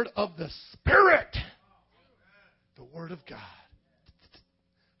sword of the Spirit. The Word of God.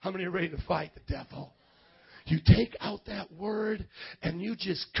 How many are ready to fight the devil? You take out that word and you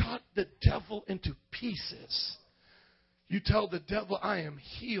just cut the devil into pieces. You tell the devil, I am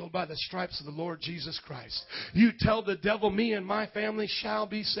healed by the stripes of the Lord Jesus Christ. You tell the devil, me and my family shall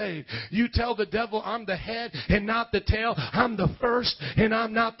be saved. You tell the devil, I'm the head and not the tail. I'm the first and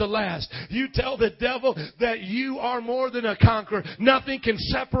I'm not the last. You tell the devil that you are more than a conqueror. Nothing can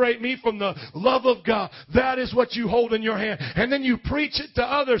separate me from the love of God. That is what you hold in your hand. And then you preach it to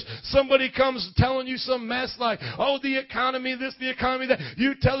others. Somebody comes telling you some mess like, oh, the economy, this, the economy, that.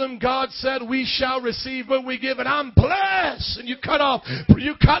 You tell them God said we shall receive when we give, and I'm blessed. And you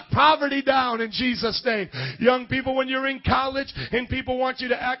cut poverty down in Jesus' name. Young people, when you're in college and people want you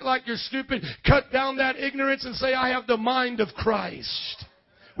to act like you're stupid, cut down that ignorance and say, I have the mind of Christ.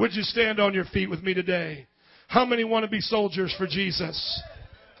 Would you stand on your feet with me today? How many want to be soldiers for Jesus?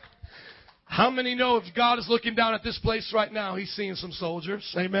 How many know if God is looking down at this place right now, He's seeing some soldiers?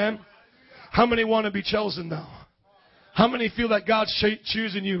 Amen. How many want to be chosen though? How many feel that God's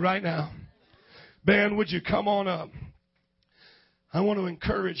choosing you right now? Band, would you come on up? I want to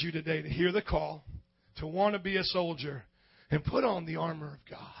encourage you today to hear the call, to want to be a soldier, and put on the armor of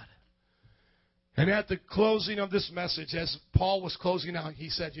God. And at the closing of this message, as Paul was closing out, he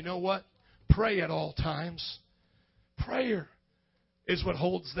said, you know what? Pray at all times. Prayer is what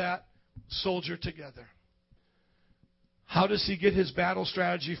holds that soldier together. How does he get his battle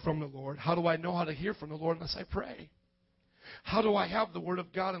strategy from the Lord? How do I know how to hear from the Lord unless I pray? How do I have the Word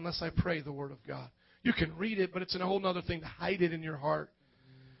of God unless I pray the Word of God? You can read it, but it's a whole other thing to hide it in your heart.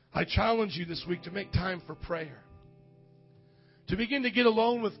 I challenge you this week to make time for prayer. To begin to get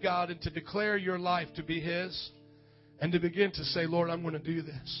alone with God and to declare your life to be His. And to begin to say, Lord, I'm going to do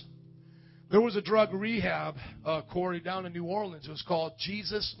this. There was a drug rehab, Corey, down in New Orleans. It was called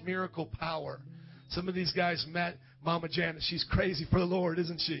Jesus Miracle Power. Some of these guys met Mama Janet. She's crazy for the Lord,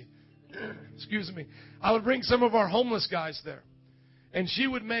 isn't she? Excuse me. I would bring some of our homeless guys there. And she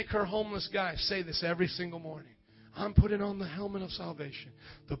would make her homeless guys say this every single morning. I'm putting on the helmet of salvation,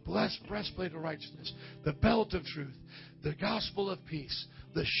 the blessed breastplate of righteousness, the belt of truth, the gospel of peace,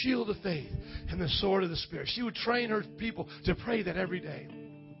 the shield of faith, and the sword of the Spirit. She would train her people to pray that every day.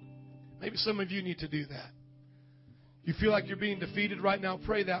 Maybe some of you need to do that. You feel like you're being defeated right now,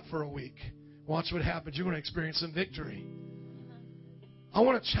 pray that for a week. Watch what happens. You're going to experience some victory. I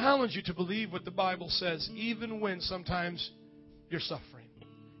want to challenge you to believe what the Bible says, even when sometimes you're suffering.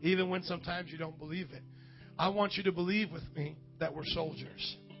 Even when sometimes you don't believe it. I want you to believe with me that we're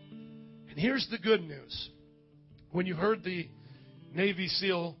soldiers. And here's the good news. When you heard the Navy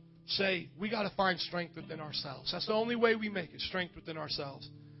SEAL say, we got to find strength within ourselves. That's the only way we make it, strength within ourselves.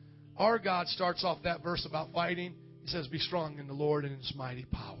 Our God starts off that verse about fighting. He says, be strong in the Lord and in His mighty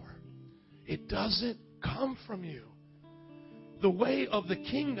power. It doesn't come from you. the way of the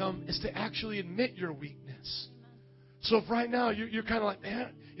kingdom is to actually admit your weakness. So if right now you're kind of like,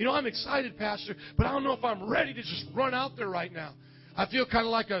 man, I'm excited, Pastor, but I don't know if I'm ready to just run out there right now. I feel kind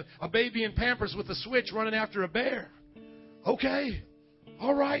of like a baby in Pampers with a switch running after a bear. Okay.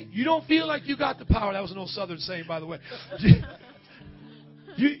 All right. You don't feel like you got the power. That was an old Southern saying, by the way.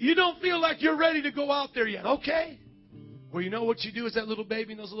 You don't feel like you're ready to go out there yet. Okay. Well, you know what you do as that little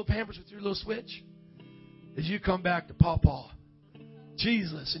baby in those little Pampers with your little switch? Is you come back to Pawpaw,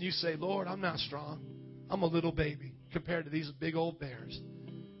 Jesus, and you say, Lord, I'm not strong. I'm a little baby compared to these big old bears.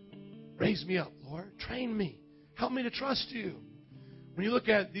 Raise me up, Lord. Train me. Help me to trust you. When you look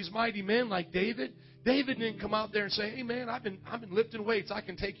at these mighty men like David, David didn't come out there and say, hey, man, I've been lifting weights. I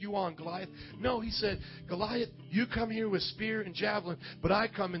can take you on, Goliath. No, he said, Goliath, you come here with spear and javelin, but I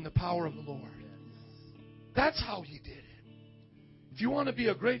come in the power of the Lord. That's how he did it. If you want to be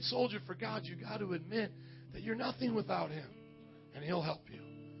a great soldier for God, you got to admit that you're nothing without Him, and He'll help you.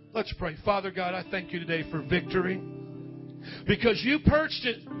 Let's pray. Father God, I thank you today for victory, because you purchased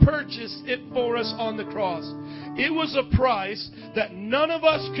it for us on the cross. It was a price that none of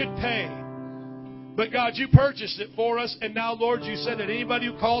us could pay. But God, you purchased it for us, and now, Lord, you said that anybody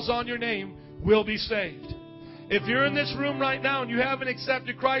who calls on your name will be saved. If you're in this room right now and you haven't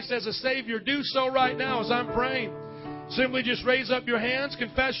accepted Christ as a Savior, do so right now as I'm praying. Simply just raise up your hands,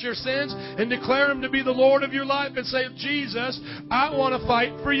 confess your sins, and declare Him to be the Lord of your life and say, Jesus, I want to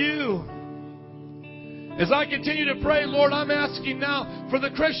fight for you. As I continue to pray, Lord, I'm asking now for the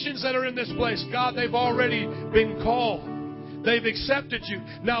Christians that are in this place. God, they've already been called. They've accepted you.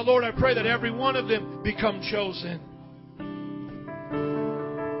 Now, Lord, I pray that every one of them become chosen.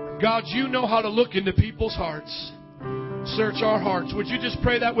 God, you know how to look into people's hearts. Search our hearts. Would you just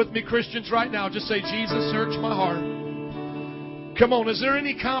pray that with me, Christians, right now? Just say, Jesus, search my heart. Come on, is there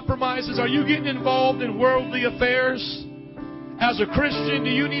any compromises? Are you getting involved in worldly affairs? As a Christian, do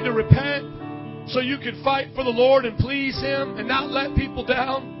you need to repent so you can fight for the Lord and please Him and not let people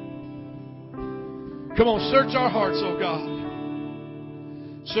down? Come on, search our hearts, oh God.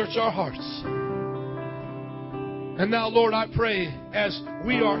 Search our hearts. And now, Lord, I pray as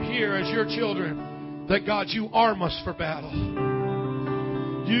we are here as your children, that God, you arm us for battle.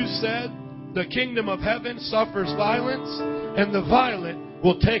 You said the kingdom of heaven suffers violence, and the violent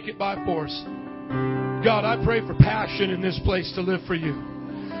will take it by force. God, I pray for passion in this place to live for you.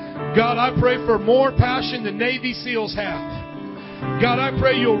 God, I pray for more passion than Navy SEALs have. God, I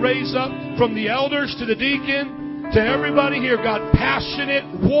pray you'll raise up from the elders to the deacon to everybody here, God, passionate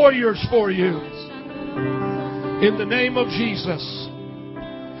warriors for you. In the name of Jesus.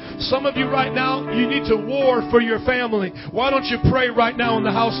 Some of you right now, you need to war for your family. Why don't you pray right now in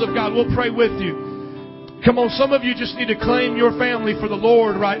the house of God? We'll pray with you. Come on, some of you just need to claim your family for the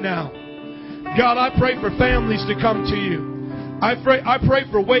Lord right now. God, I pray for families to come to you. I pray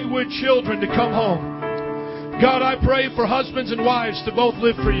for wayward children to come home. God, I pray for husbands and wives to both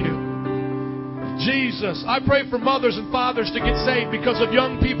live for you. Jesus, I pray for mothers and fathers to get saved because of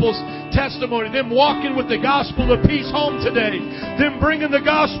young people's testimony, them walking with the gospel of peace home today, them bringing the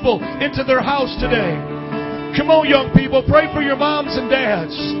gospel into their house today. Come on, young people, pray for your moms and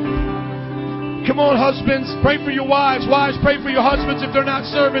dads. Come on, husbands, pray for your wives. Wives, pray for your husbands if they're not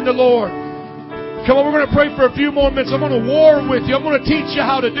serving the Lord. Come on, we're going to pray for a few more minutes. I'm going to war with you. I'm going to teach you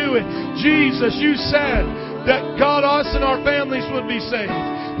how to do it. Jesus, you said that God, us and our families would be saved.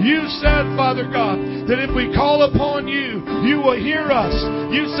 You said, Father God, that if we call upon you, you will hear us.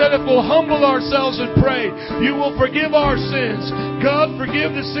 You said if we'll humble ourselves and pray, you will forgive our sins. God,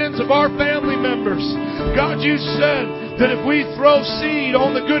 forgive the sins of our family members. God, you said that if we throw seed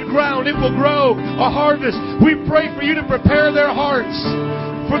on the good ground, it will grow a harvest. We pray for you to prepare their hearts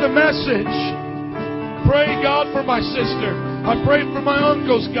for the message. Pray, God, for my sister. I pray for my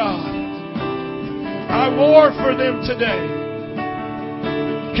uncles, God. I war for them today.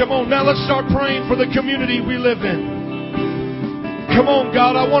 Come on, now let's start praying for the community we live in. Come on,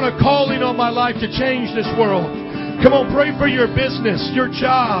 God, I want a calling on my life to change this world. Come on, pray for your business, your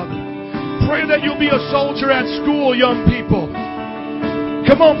job. Pray that you'll be a soldier at school, young people.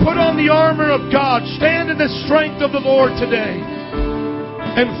 Come on, put on the armor of God. Stand in the strength of the Lord today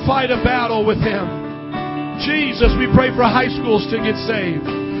and fight a battle with Him. Jesus, we pray for high schools to get saved.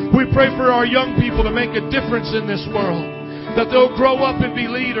 We pray for our young people to make a difference in this world, that they'll grow up and be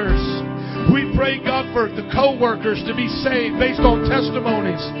leaders. We pray, God, for the co-workers to be saved based on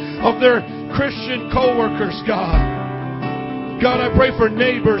testimonies of their Christian co-workers, God. God, I pray for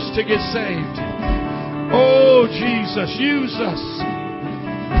neighbors to get saved. Oh, Jesus, use us.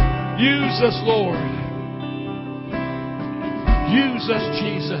 Use us, Lord. Use us,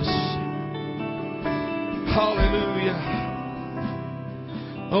 Jesus. Hallelujah.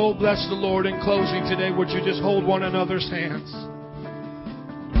 Oh, bless the Lord. In closing today, would you just hold one another's hands?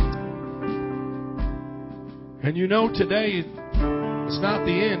 And you know, today, it's not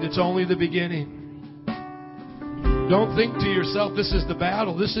the end. It's only the beginning. Don't think to yourself, this is the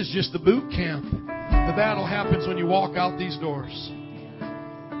battle. This is just the boot camp. The battle happens when you walk out these doors.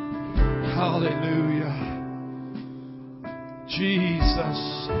 Hallelujah.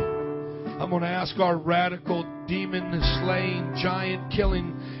 Jesus. I'm going to ask our radical, demon-slaying,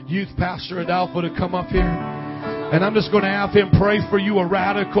 giant-killing youth pastor Adolfo to come up here. And I'm just going to have him pray for you a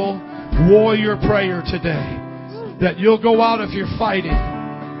radical warrior prayer today. That you'll go out if you're fighting.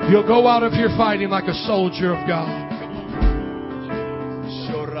 You'll go out if you're fighting like a soldier of God.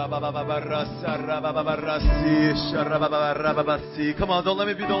 Come on, don't let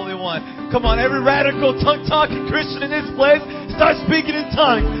me be the only one. Come on, every radical tongue-talking Christian in this place, start speaking in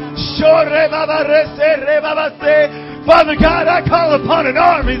tongues. Father God, I call upon an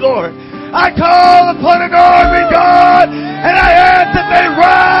army, Lord. I call upon an army, God, and I ask that they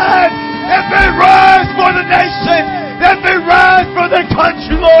rise. That they rise for the nation. That they rise for their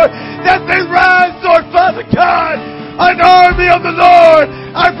country, Lord. That they rise, Lord, Father God. An army of the Lord.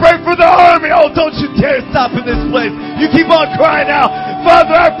 I pray for the army. Oh, don't you dare stop in this place. You keep on crying out.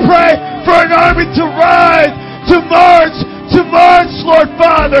 Father, I pray for an army to rise, to march, Lord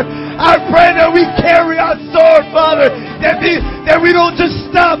Father. I pray that we carry our sword, Father. That we don't just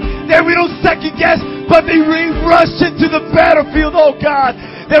stop, that we don't second guess, but that we rush into the battlefield, oh God.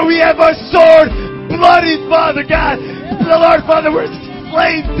 That we have our sword bloodied, Father God. Lord Father, we're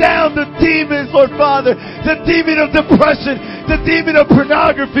laying down the demons, Lord Father. The demon of depression, the demon of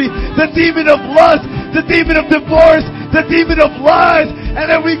pornography, the demon of lust, the demon of divorce, the demon of lies. And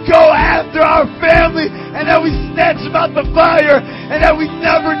then we go after our family, and then we snatch them out the fire, and then we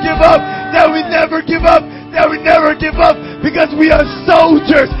never give up, that we never give up, that we never give up, because we are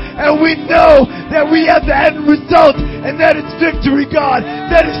soldiers, and we know that we have the end result, and that it's victory, God.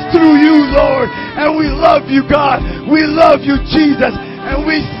 That is through you, Lord. And we love you, God. We love you, Jesus. And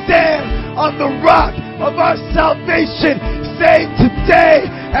we stand on the rock of our salvation, saying today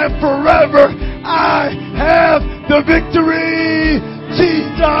and forever, I have the victory.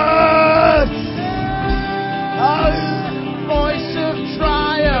 Jesus! Voice of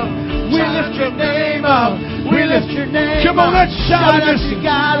triumph, we lift your name up. We lift your name. Come on, let's shout out to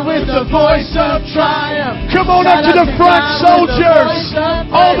God with the voice of triumph. Come on up to the front, soldiers.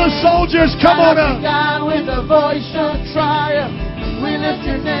 All the soldiers, come on up. God with the voice of triumph. We lift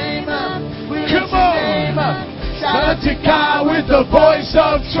your name up. We lift your name up. Shout out to God with the voice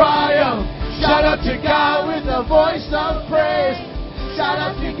of triumph. Shout out to God with the voice of praise. Shout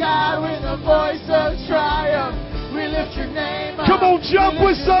out to God with the voice of triumph. We lift your name up. Come on, jump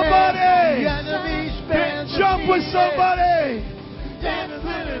with somebody. Jump with somebody. Dance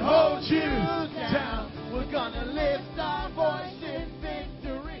till it holds you down. We're gonna lift our voice in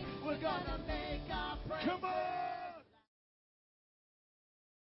victory. We're gonna make our praise. Come on.